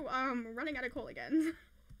also running out of coal again.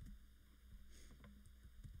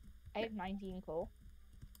 I have 19 coal.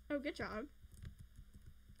 Oh, good job.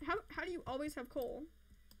 How do you always have coal?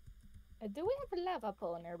 Do we have a lava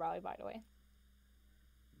pool nearby, by the way?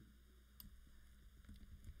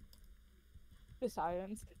 The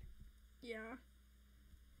silence. Yeah.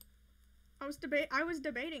 I was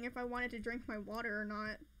debating if I wanted to drink my water or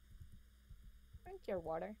not. Drink your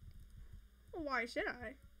water. Well, why should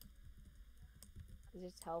I? Because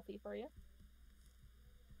it's healthy for you.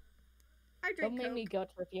 I drink Don't make Coke. me guilt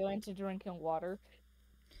trip you into drinking water.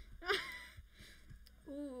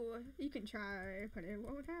 Ooh, you can try, but it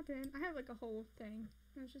won't happen. I have like a whole thing.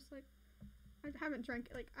 I was just like, I haven't drank,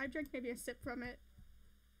 like, I drank maybe a sip from it.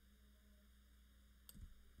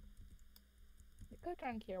 Go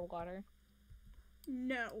drink your water.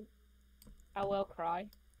 No. I will cry.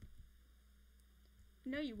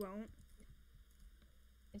 No, you won't.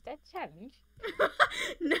 Is that a challenge?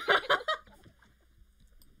 No.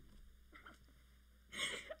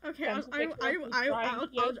 Okay, I'll drink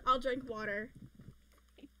water.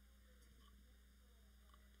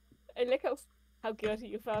 I like how guilty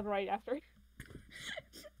you felt right after.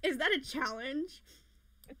 Is that a challenge?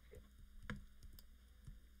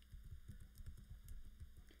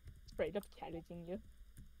 Straight up challenging you.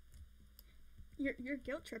 You're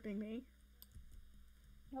guilt tripping me.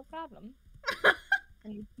 No problem.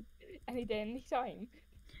 Any day, any time.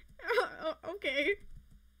 Okay.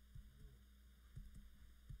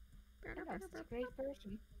 That's a great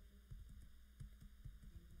person.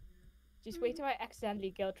 Just wait till I accidentally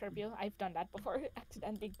guilt trip you. I've done that before.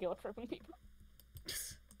 Accidentally guilt tripping people.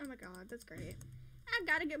 Oh my god, that's great. I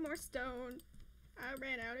gotta get more stone. I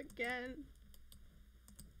ran out again.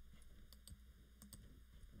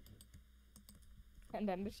 And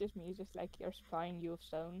then it's just me, just like you're supplying you of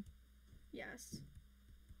stone. Yes.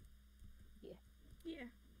 Yeah. Yeah.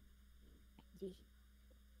 Yeah.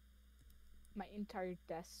 My entire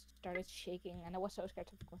desk started shaking, and I was so scared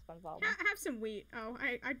to become SpongeBob. Have some wheat. Oh,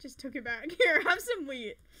 I just took it back. Here, have some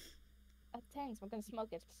wheat. Thanks, I'm gonna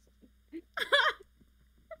smoke it.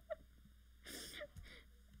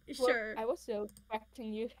 Sure. Well, I was so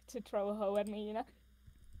expecting you to throw a hoe at me, you know?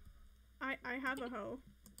 I have a hoe.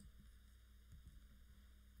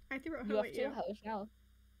 I threw a hoe You have at 2 you. hoes now.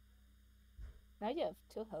 Now you have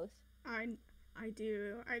 2 hoes. I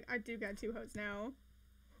do. I do got 2 hoes now.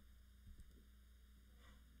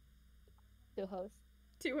 2 hoes.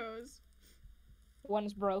 2 hoes. One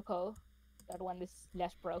is broke hoe. The other one is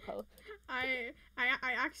less broke hoe. I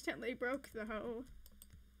accidentally broke the hoe.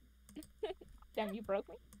 Damn, you broke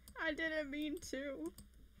me. I didn't mean to.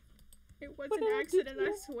 It was What an did I do accident, to I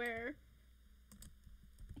you? swear.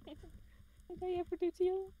 What did I ever do to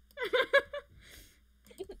you?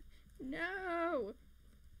 No.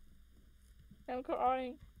 I'm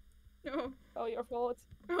crying. No. Oh, your fault.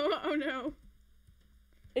 Oh no.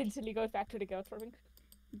 Instantly goes back to the guilt tripping.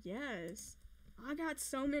 Yes. I got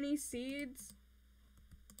so many seeds.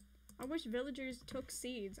 I wish villagers took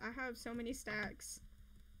seeds. I have so many stacks.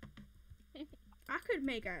 I could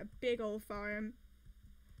make a big old farm.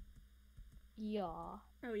 Yeah.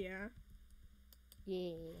 Oh yeah.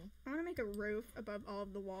 Yeah. I want to make a roof above all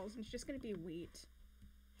of the walls, and it's just gonna be wheat.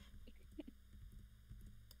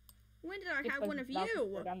 When did I have one of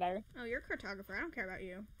you? Down there. Oh, you're a cartographer. I don't care about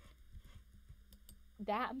you.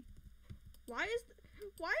 Damn. Why is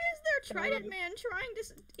there Trident Man trying to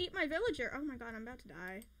eat my villager? Oh my god, I'm about to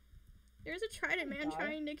die. There's a Trident Man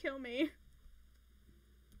trying to kill me.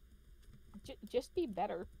 Just be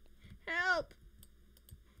better. Help!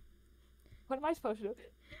 What am I supposed to do?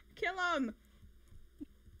 Kill him!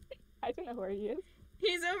 I don't know where he is.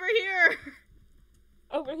 He's over here!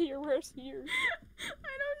 Over here, where's here?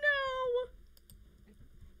 I don't know!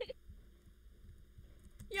 I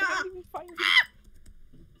Yeah! can't even find him.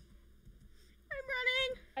 I'm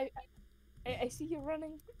running! I see you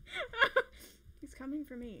running. He's coming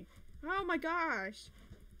for me. Oh my gosh!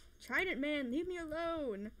 Trident Man, leave me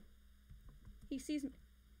alone! He sees me.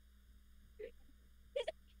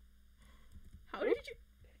 How did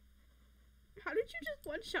you just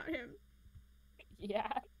one-shot him? Yeah.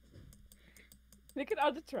 Look at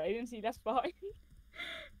all the tridents, that's fine.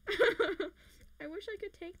 I wish I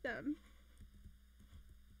could take them.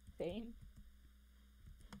 Same.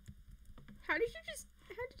 How did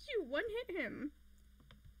you one-hit him?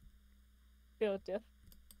 Built it.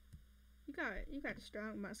 You got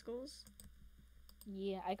strong muscles.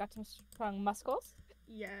 Yeah, I got some strong muscles.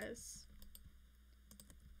 Yes.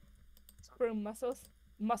 Strong muscles.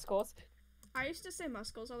 Muscles. I used to say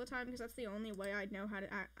muscles all the time because that's the only way I'd know how to.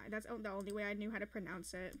 That's the only way I knew how to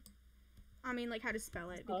pronounce it. I mean, like how to spell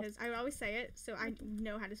it, because I always say it, so I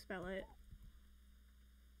know how to spell it.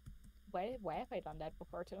 Why have I done that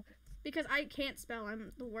before too? Because I can't spell.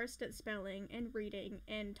 I'm the worst at spelling and reading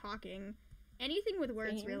and talking. Anything with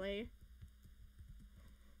words, Same. really.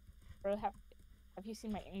 Bro, have you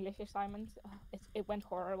seen my English assignments? It went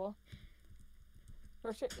horrible.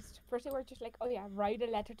 First they were just like, oh yeah, write a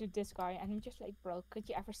letter to this guy, and I'm just like, bro, could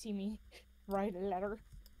you ever see me write a letter?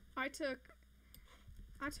 I took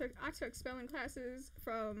spelling classes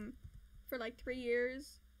for like 3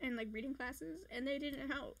 years, and like reading classes, and they didn't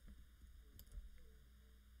help.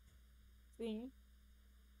 See?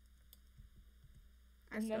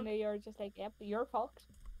 And then they are just like, yep, your fault.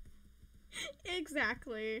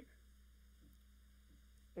 Exactly.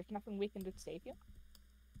 There's nothing we can do to save you.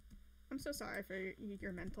 I'm so sorry for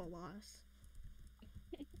your mental loss.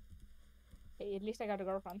 Hey, at least I got a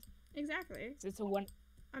girlfriend. Exactly. So it's a win.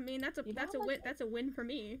 I mean, that's a how win. That's a win for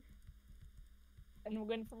me. And a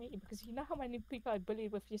win for me, because you know how many people I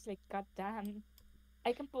bullied with just like, goddamn,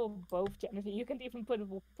 I can pull both genders. You can't even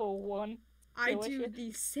pull one. I do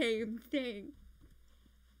the same thing.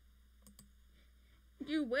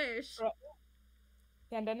 You wish. Bro.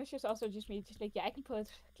 Yeah, and then it's just also just me, just like, yeah, I can put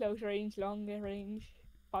close range, long range,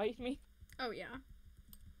 fight me. Oh yeah.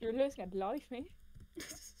 You're losing at life, me.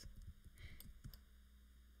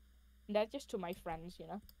 And that's just to my friends, you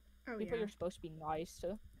know. Oh People yeah. you're supposed to be nice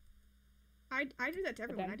to. I do that to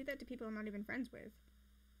everyone. then- I do that to people I'm not even friends with.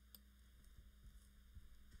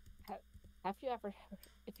 If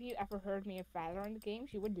you ever heard me in Valorant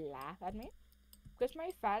games, you would laugh at me. Because my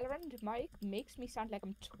Valorant mic makes me sound like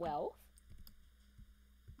I'm 12.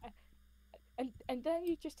 And then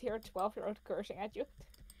you just hear a 12-year-old cursing at you.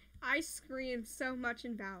 I scream so much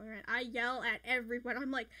in Valorant. I yell at everyone.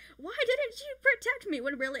 I'm like, why didn't you protect me?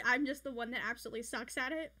 When really I'm just the one that absolutely sucks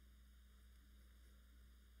at it.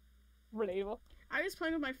 Relatable. I was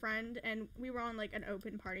playing with my friend and we were on like an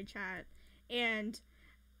open party chat, and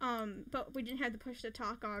but we didn't have the push to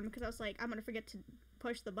talk on because I was like, I'm gonna forget to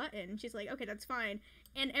push the button. She's like, okay, that's fine.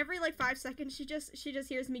 And every like 5 seconds she just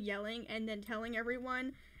hears me yelling and then telling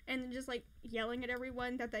everyone and then just like yelling at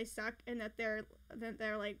everyone that they suck and that they're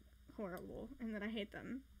like horrible and that I hate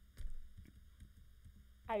them.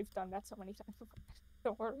 I've done that so many times before.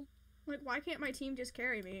 Don't worry. Like, why can't my team just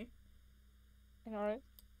carry me? You know,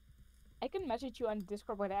 I can message you on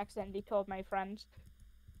Discord when I accidentally told my friends.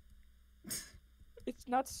 It's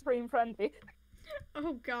not stream friendly.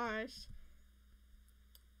 Oh gosh.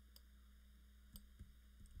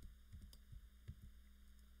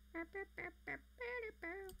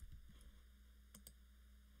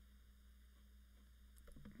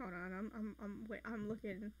 Hold on,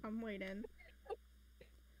 I'm waiting.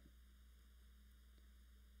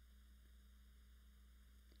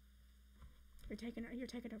 You're taking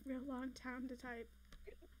a real long time to type.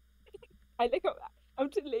 I think I'm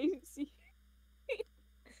too lazy to see.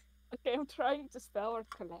 Okay, I'm trying to spell it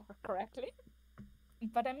correctly,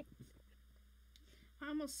 but I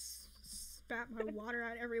almost spat my water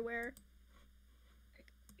out everywhere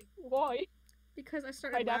why? because I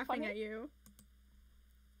started laughing at you.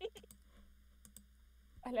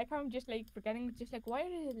 I like how I'm just like forgetting, just like, why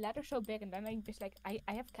are the letters so big? And then I'm just like, I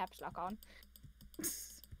have caps lock on.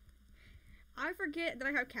 I forget that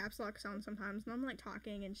I have caps lock on sometimes, and I'm like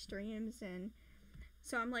talking in streams, and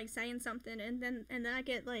So I'm like saying something, and then I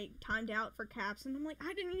get like timed out for caps, and I'm like,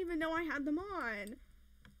 I didn't even know I had them on.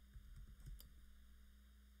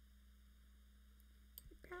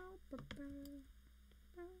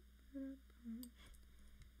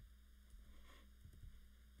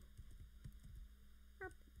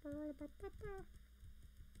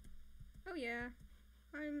 Oh yeah,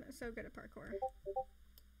 I'm so good at parkour.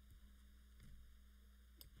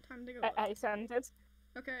 Time to go. I sent it.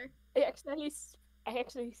 Okay. I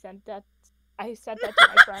actually sent that. I said that to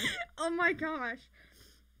my friend. Oh my gosh.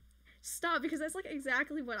 Stop, because that's like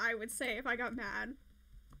exactly what I would say if I got mad.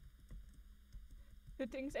 The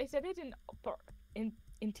things I said it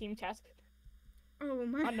in team chat Oh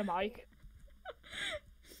my. on the mic.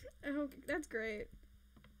 Oh, that's great.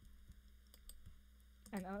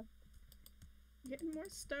 I know. Getting more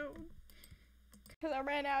stone. Because I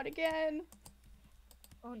ran out again.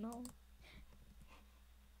 Oh no.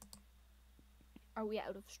 Are we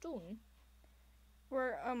out of stone?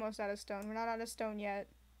 We're almost out of stone. We're not out of stone yet.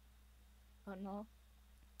 Oh no.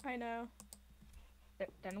 I know.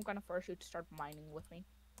 Then I'm gonna force you to start mining with me.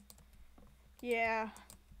 Yeah.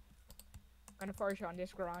 I'm gonna force you on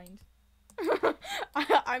this grind.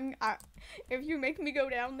 If you make me go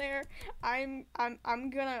down there, I'm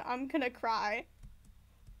gonna cry.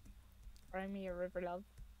 Cry me a river, love.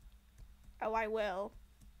 Oh, I will.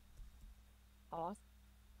 Oh,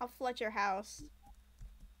 I'll flood your house.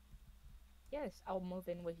 yes, I'll move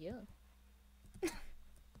in with you.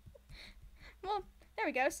 Well, there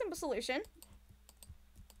we go. Simple solution.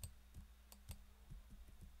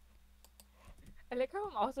 I like how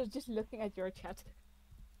I'm also just looking at your chat.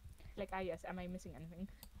 Like, yes, am I missing anything?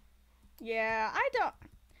 Yeah, I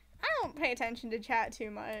don't pay attention to chat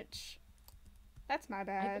too much. That's my I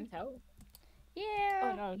bad. can tell.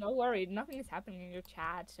 Yeah. Oh no, no worry. Nothing is happening in your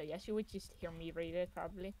chat, so yes, you would just hear me read it,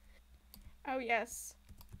 probably. Oh, yes.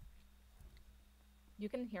 You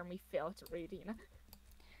can hear me fail to read, you know?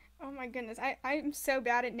 Oh my goodness. I'm so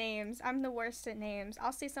bad at names. I'm the worst at names.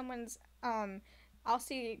 I'll see someone's, I'll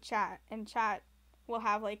see chat, and chat will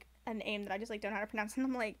have, like, a name that I just, like, don't know how to pronounce, and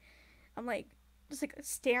I'm like, just, like,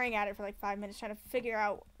 staring at it for, like, 5 minutes trying to figure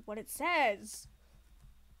out what it says.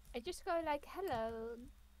 I just go like, hello,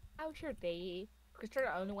 how's your day? Because you're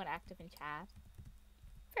the only one active in chat.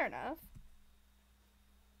 Fair enough.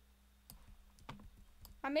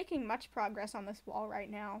 I'm making much progress on this wall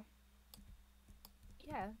right now.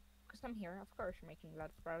 Yeah, because I'm here. Of course, you're making a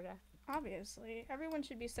lot of progress. Obviously. Everyone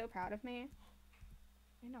should be so proud of me.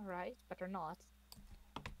 I know, right? But they're not.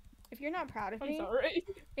 If you're not proud of I'm me, sorry.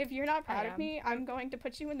 if you're not proud of am. me, I'm going to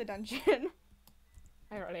put you in the dungeon.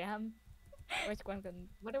 I really am. What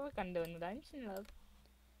are we gonna do in the dungeon, love?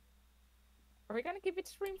 Are we gonna keep it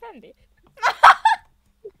stream friendly?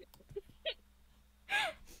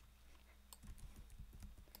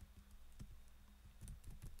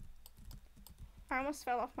 I almost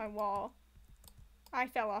fell off my wall. I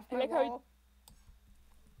fell off I my like how wall.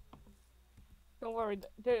 Don't worry,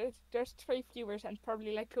 there's 3 viewers and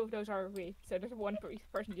probably like 2 of those are we. So there's one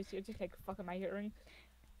person just like, fuck am I hearing?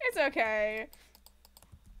 It's okay.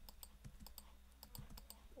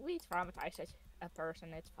 We traumatize a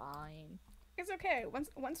person, it's fine. It's okay.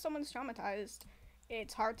 Once someone's traumatized,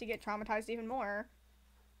 it's hard to get traumatized even more.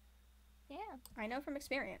 Yeah. I know from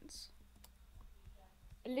experience.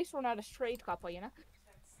 At least we're not a straight couple, you know?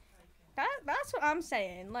 That's what I'm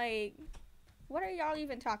saying. Like, what are y'all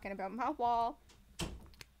even talking about? My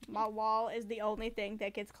wall is the only thing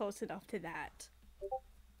that gets close enough to that.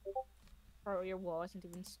 Bro, your wall isn't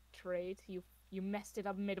even straight. You messed it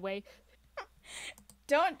up midway.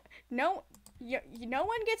 No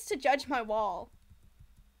one gets to judge my wall.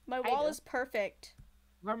 My wall do. is perfect.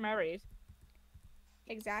 We're married.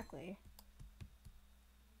 Exactly.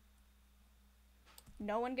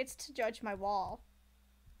 No one gets to judge my wall.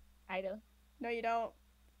 I do. No, you don't.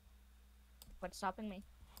 What's stopping me?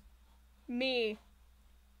 Me.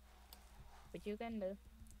 What you can do?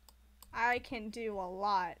 I can do a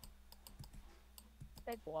lot.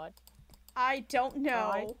 Like what? I don't know.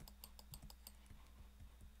 Alright.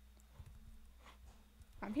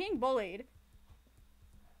 I'm being bullied.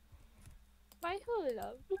 My whole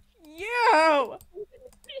love. You!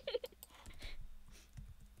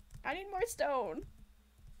 I need more stone.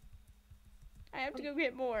 I have to go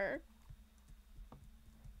get more.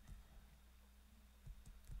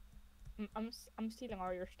 I'm stealing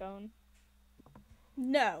all your stone.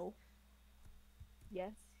 No.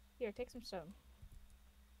 Yes. Here, take some stone.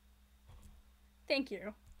 Thank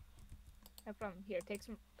you. No problem. Here, take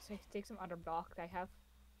some other block that I have.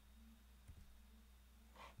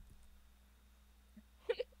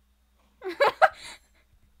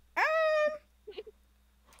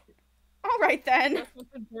 right then. There's also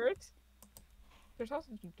some dirt. There's also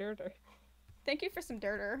some dirter. Thank you for some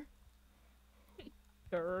dirter.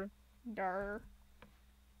 Dirt. Dur.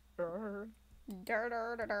 Dirt. Dur,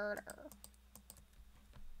 dur, dur, dur, dur.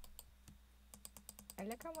 I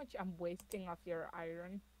like how much I'm wasting of your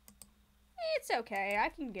iron. It's okay. I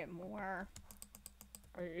can get more.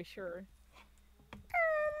 Are you sure?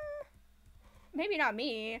 Maybe not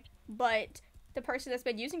me, but the person that's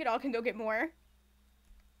been using it all can go get more.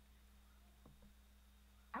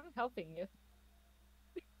 I'm helping you.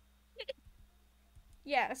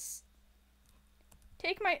 Yes.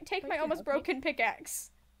 Take my you almost help me? broken pickaxe.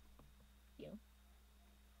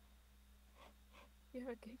 You're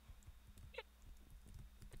okay.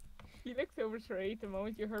 You looked so betrayed the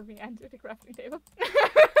moment you heard me enter the crafting table.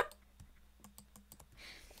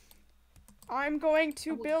 I'm going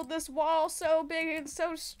to build this wall so big and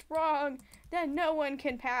so strong that no one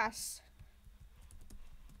can pass.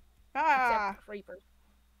 Ah, Except creepers.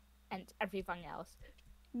 And everything else.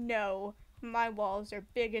 no. My walls are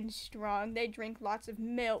big and strong. They drink lots of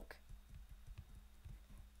milk.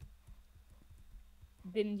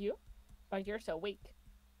 Didn't you? But you're so weak.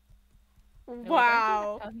 No,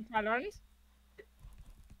 Wow. aren't you? Tolerance?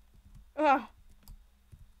 Ugh.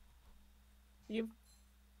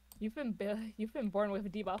 You've been born with a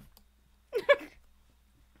debuff.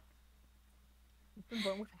 You've been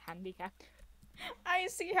born with a handicap. I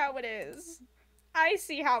see how it is. I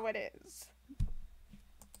see how it is.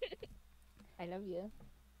 I love you.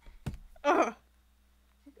 Ugh.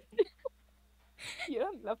 You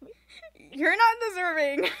don't love me. You're not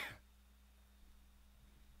deserving.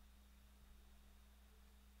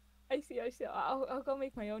 I see. I'll go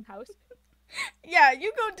make my own house. Yeah,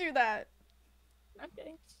 you go do that.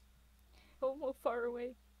 Okay. Go move far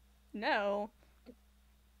away. No.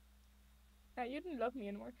 Now you didn't love me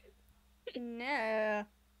anymore. Nah.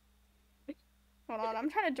 Hold on, I'm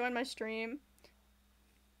trying to join my stream.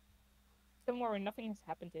 Don't worry, nothing has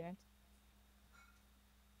happened in it.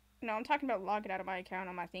 No, I'm talking about logging out of my account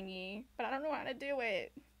on my thingy, but I don't know how to do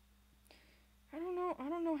it. I don't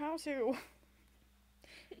know how to.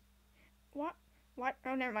 What?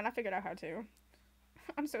 Oh, never mind. I figured out how to.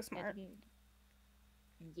 I'm so smart.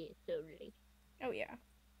 Yeah, totally. Oh yeah.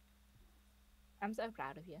 I'm so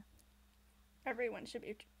proud of you. Everyone should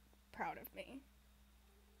be proud of me.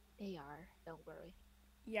 They are. Don't worry.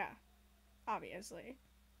 Yeah. Obviously.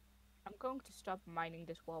 I'm going to stop mining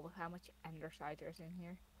this wall with how much andesite there's in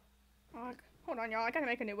here. Oh, hold on, y'all. I gotta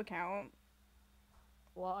make a new account.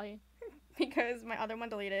 Why? Because my other one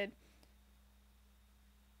deleted.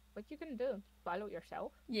 What you can do? Follow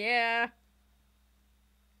yourself? Yeah.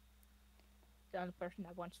 The only person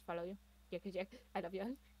that wants to follow you. Jack, I love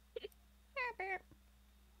you.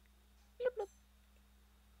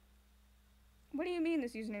 What do you mean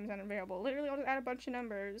this username's unavailable? Literally, I'll just add a bunch of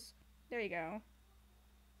numbers. There you go.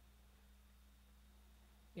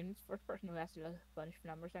 You're the first person who has a bunch of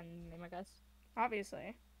numbers and name, I guess.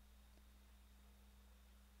 Obviously.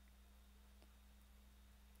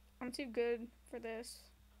 I'm too good for this.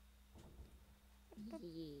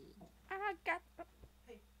 Yeah. I got...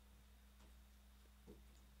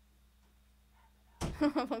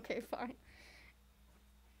 Okay, fine.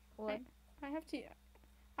 What? I have to...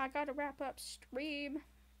 I gotta wrap up stream.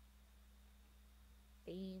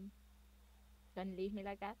 Damn. Don't leave me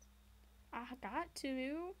like that. I got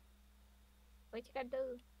to. What you gotta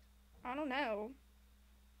do? I don't know.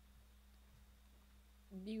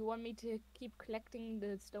 Do you want me to keep collecting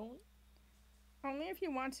the stone? Only if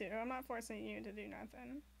you want to. I'm not forcing you to do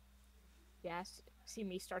nothing. Yes. See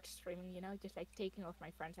me start streaming, you know, just like taking off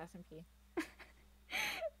my friend's SMP.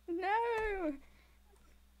 No!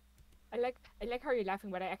 I like how you're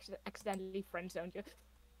laughing, but I accidentally friend zoned you.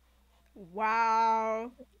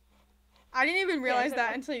 Wow. I didn't even realize so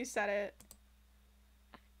that until you said it.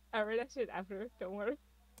 I read that shit after. Don't worry.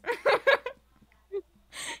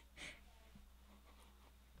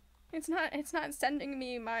 It's not sending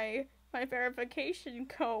me my verification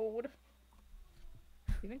code.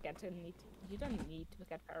 You don't need to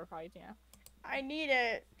get verified, yeah. I need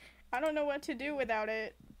it. I don't know what to do without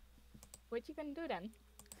it. What you gonna do then?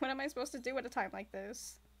 What am I supposed to do at a time like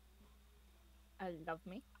this? Love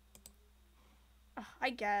me. I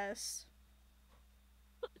guess.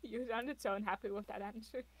 You sounded so unhappy with that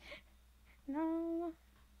answer. No.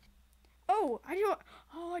 Oh, I do.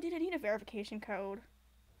 Oh, I didn't need a verification code.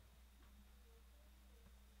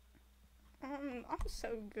 I'm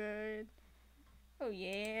so good. Oh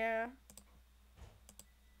yeah.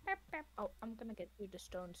 Oh, I'm gonna get you the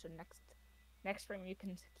stone so next stream you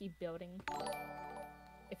can keep building.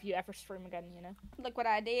 If you ever stream again, you know. Look what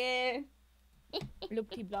I did.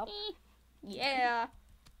 Loopty blob. Yeah.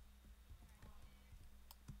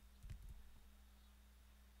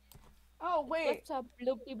 Oh, wait. What's up,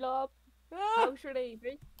 bloopy blob? Ah! How's your day,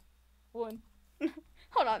 bitch? One.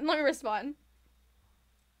 Hold on, let me respond.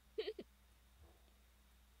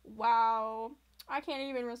 Wow. I can't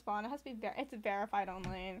even respond. It has to be it's verified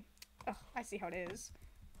only. Ugh, I see how it is.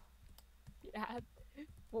 Yeah.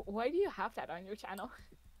 Why do you have that on your channel?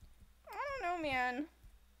 I don't know, man.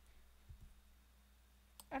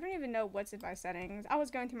 I don't even know what's in my settings. I was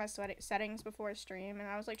going through my settings before stream, and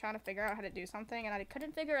I was like trying to figure out how to do something, and I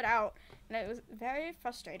couldn't figure it out, and it was very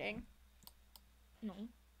frustrating. No.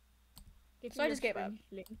 So I just gave up.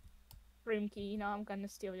 Stream key. No, I'm gonna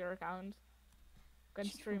steal your account. I'm gonna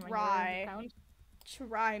stream on your Try. own account.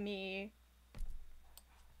 Try me.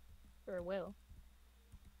 Sure will.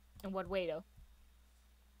 In what way, though?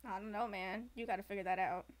 I don't know, man. You gotta figure that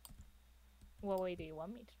out. What way do you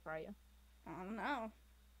want me to try you? I don't know.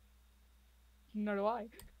 Nor do I.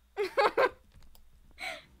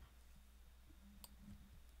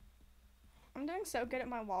 I'm doing so good at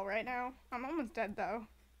my wall right now. I'm almost dead, though.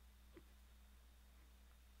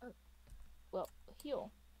 Well,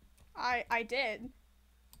 heal. I did.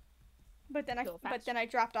 But then I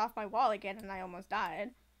dropped off my wall again, and I almost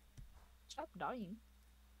died. Stop dying.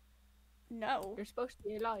 No. You're supposed to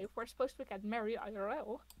be alive. We're supposed to get married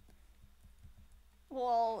IRL.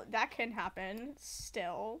 Well, that can happen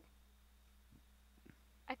still.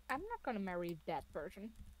 I'm not gonna marry that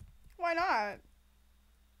person. Why not?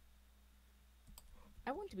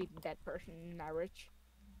 I want to be that person in marriage.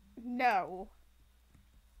 No.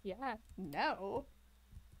 Yeah. No.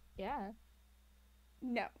 Yeah.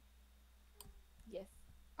 No. Yes.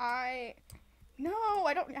 No,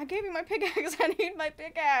 I don't. I gave you my pickaxe. I need my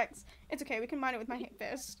pickaxe. It's okay. We can mine it with my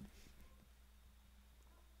fist.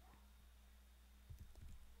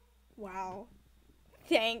 Wow.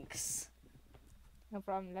 Thanks. No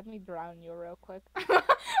problem. Let me drown you real quick.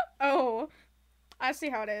 Oh, I see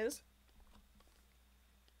how it is.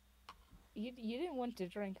 You didn't want to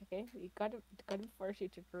drink, okay? You gotta force you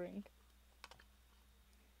to drink.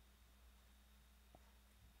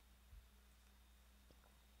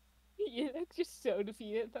 You look just so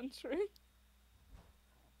defeated, I'm sure.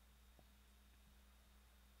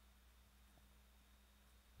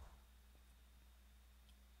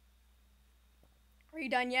 Are you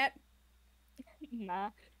done yet? Nah.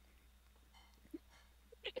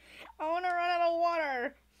 I want to run out of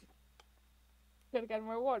water. Gotta get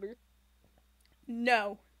more water.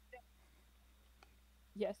 No.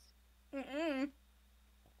 Yes. Mm-mm.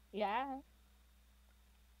 Yeah.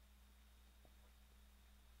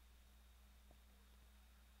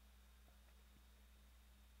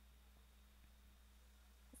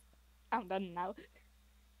 I'm done now.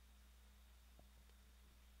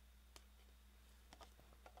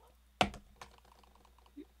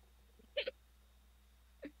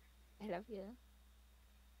 I love you.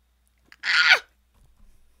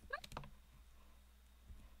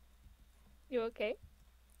 You okay?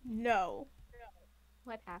 No.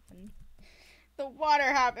 What happened? The water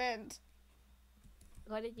happened.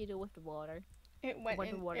 What did you do with the water? It went What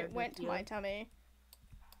the in. water It went did to my you? tummy.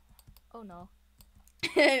 Oh no.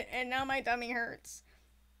 And now my tummy hurts.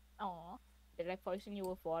 Aw. Did I poison you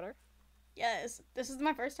with water? Yes, this is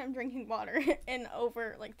my first time drinking water in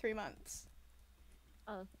over like 3 months.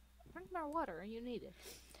 Drink more water. You need it.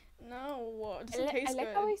 No, it doesn't taste I like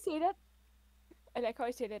good. how I say that. I like how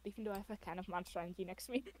I say that even though I have a can of Monster Energy next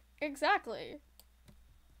to me. Exactly.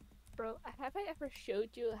 Bro, have I ever showed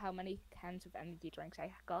you how many cans of energy drinks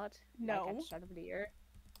I got? No. Like at the start of the year?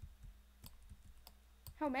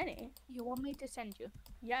 How many? You want me to send you?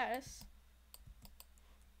 Yes.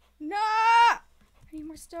 No! I need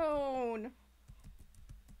more stone.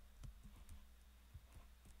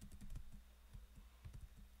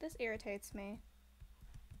 This irritates me.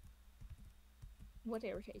 What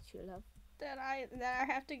irritates you, love? That I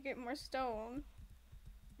have to get more stone.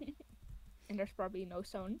 And there's probably no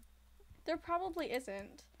stone. There probably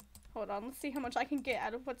isn't. Hold on, let's see how much I can get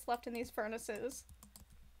out of what's left in these furnaces.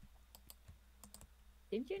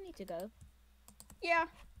 Didn't you need to go? Yeah.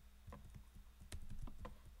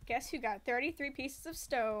 Guess who got 33 pieces of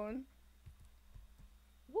stone?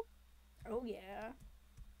 Whoop. Oh yeah.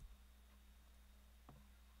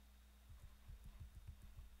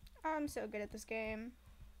 I'm so good at this game.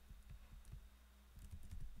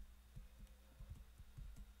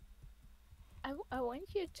 I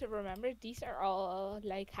want you to remember these are all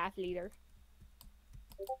like half liter.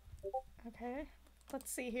 Okay,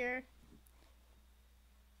 let's see here.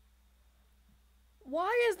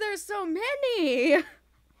 Why is there so many?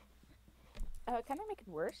 Can I make it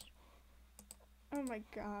worse? Oh my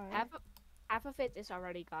god. half of it is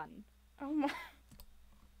already gone. Oh my.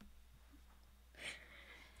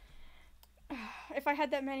 If I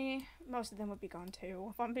had that many, most of them would be gone too,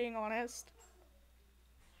 if I'm being honest.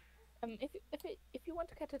 If you want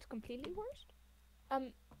to get it completely worst,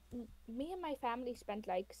 me and my family spent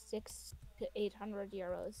like 600 to 800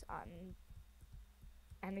 euros on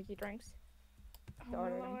energy drinks. Oh To my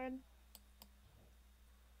order them. lord.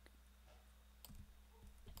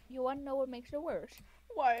 You want to know what makes it worse?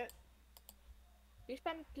 What? You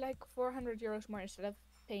spend like 400 euros more instead of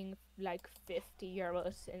paying like 50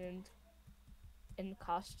 euros in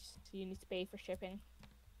costs you need to pay for shipping.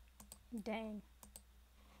 Dang.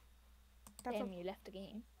 That's Damn, you left the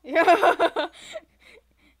game. Yeah.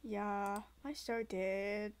 Yeah, I sure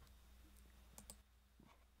did.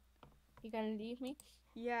 You gonna leave me?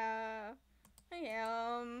 Yeah, I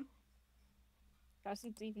am.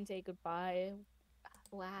 Doesn't even say goodbye.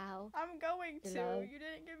 Wow. I'm going The to. love. You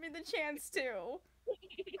didn't give me the chance to.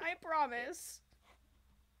 I promise.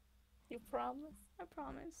 You promise? I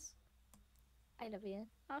promise. I love you.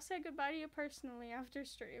 I'll say goodbye to you personally after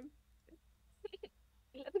stream.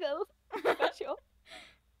 Let's go. Special.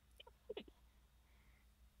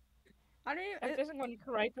 I don't even. I'm just going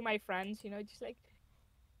to write to my friends, just like,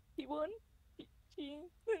 he won. She.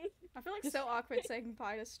 I feel like Just- so awkward saying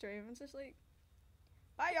goodbye to stream. It's just like,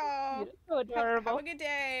 bye y'all. You're so Have adorable. a good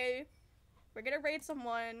day. We're gonna raid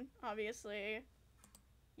someone, obviously.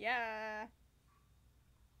 Yeah.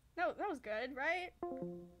 No, that was good, right?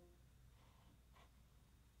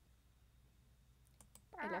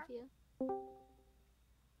 I love you.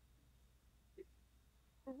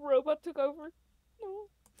 Robot took over. No.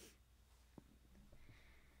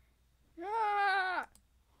 Ah!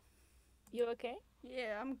 You okay?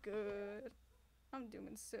 Yeah, I'm good. I'm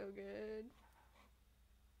doing so good.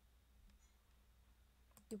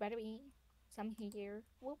 You better be. Some here.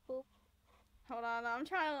 Whoop whoop. Hold on, I'm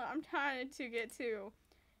trying to get to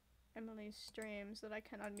Emily's stream so that I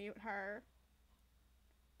can unmute her.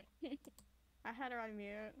 I had her on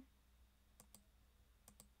mute.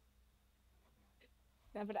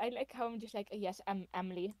 No, but I like how I'm just like, yes, I'm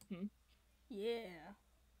Emily. Yeah.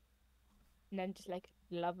 And then just like,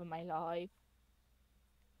 love of my life.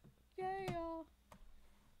 Yeah.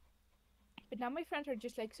 But now my friends are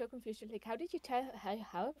just like so confused. They're like, how did you tell? How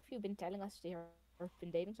have you been telling us you've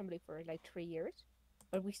been dating somebody for like 3 years,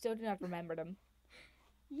 but we still do not remember them?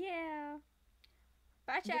 Yeah.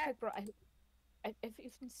 Bye, I'm just chat. like, bro, I've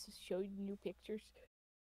even showed you new pictures.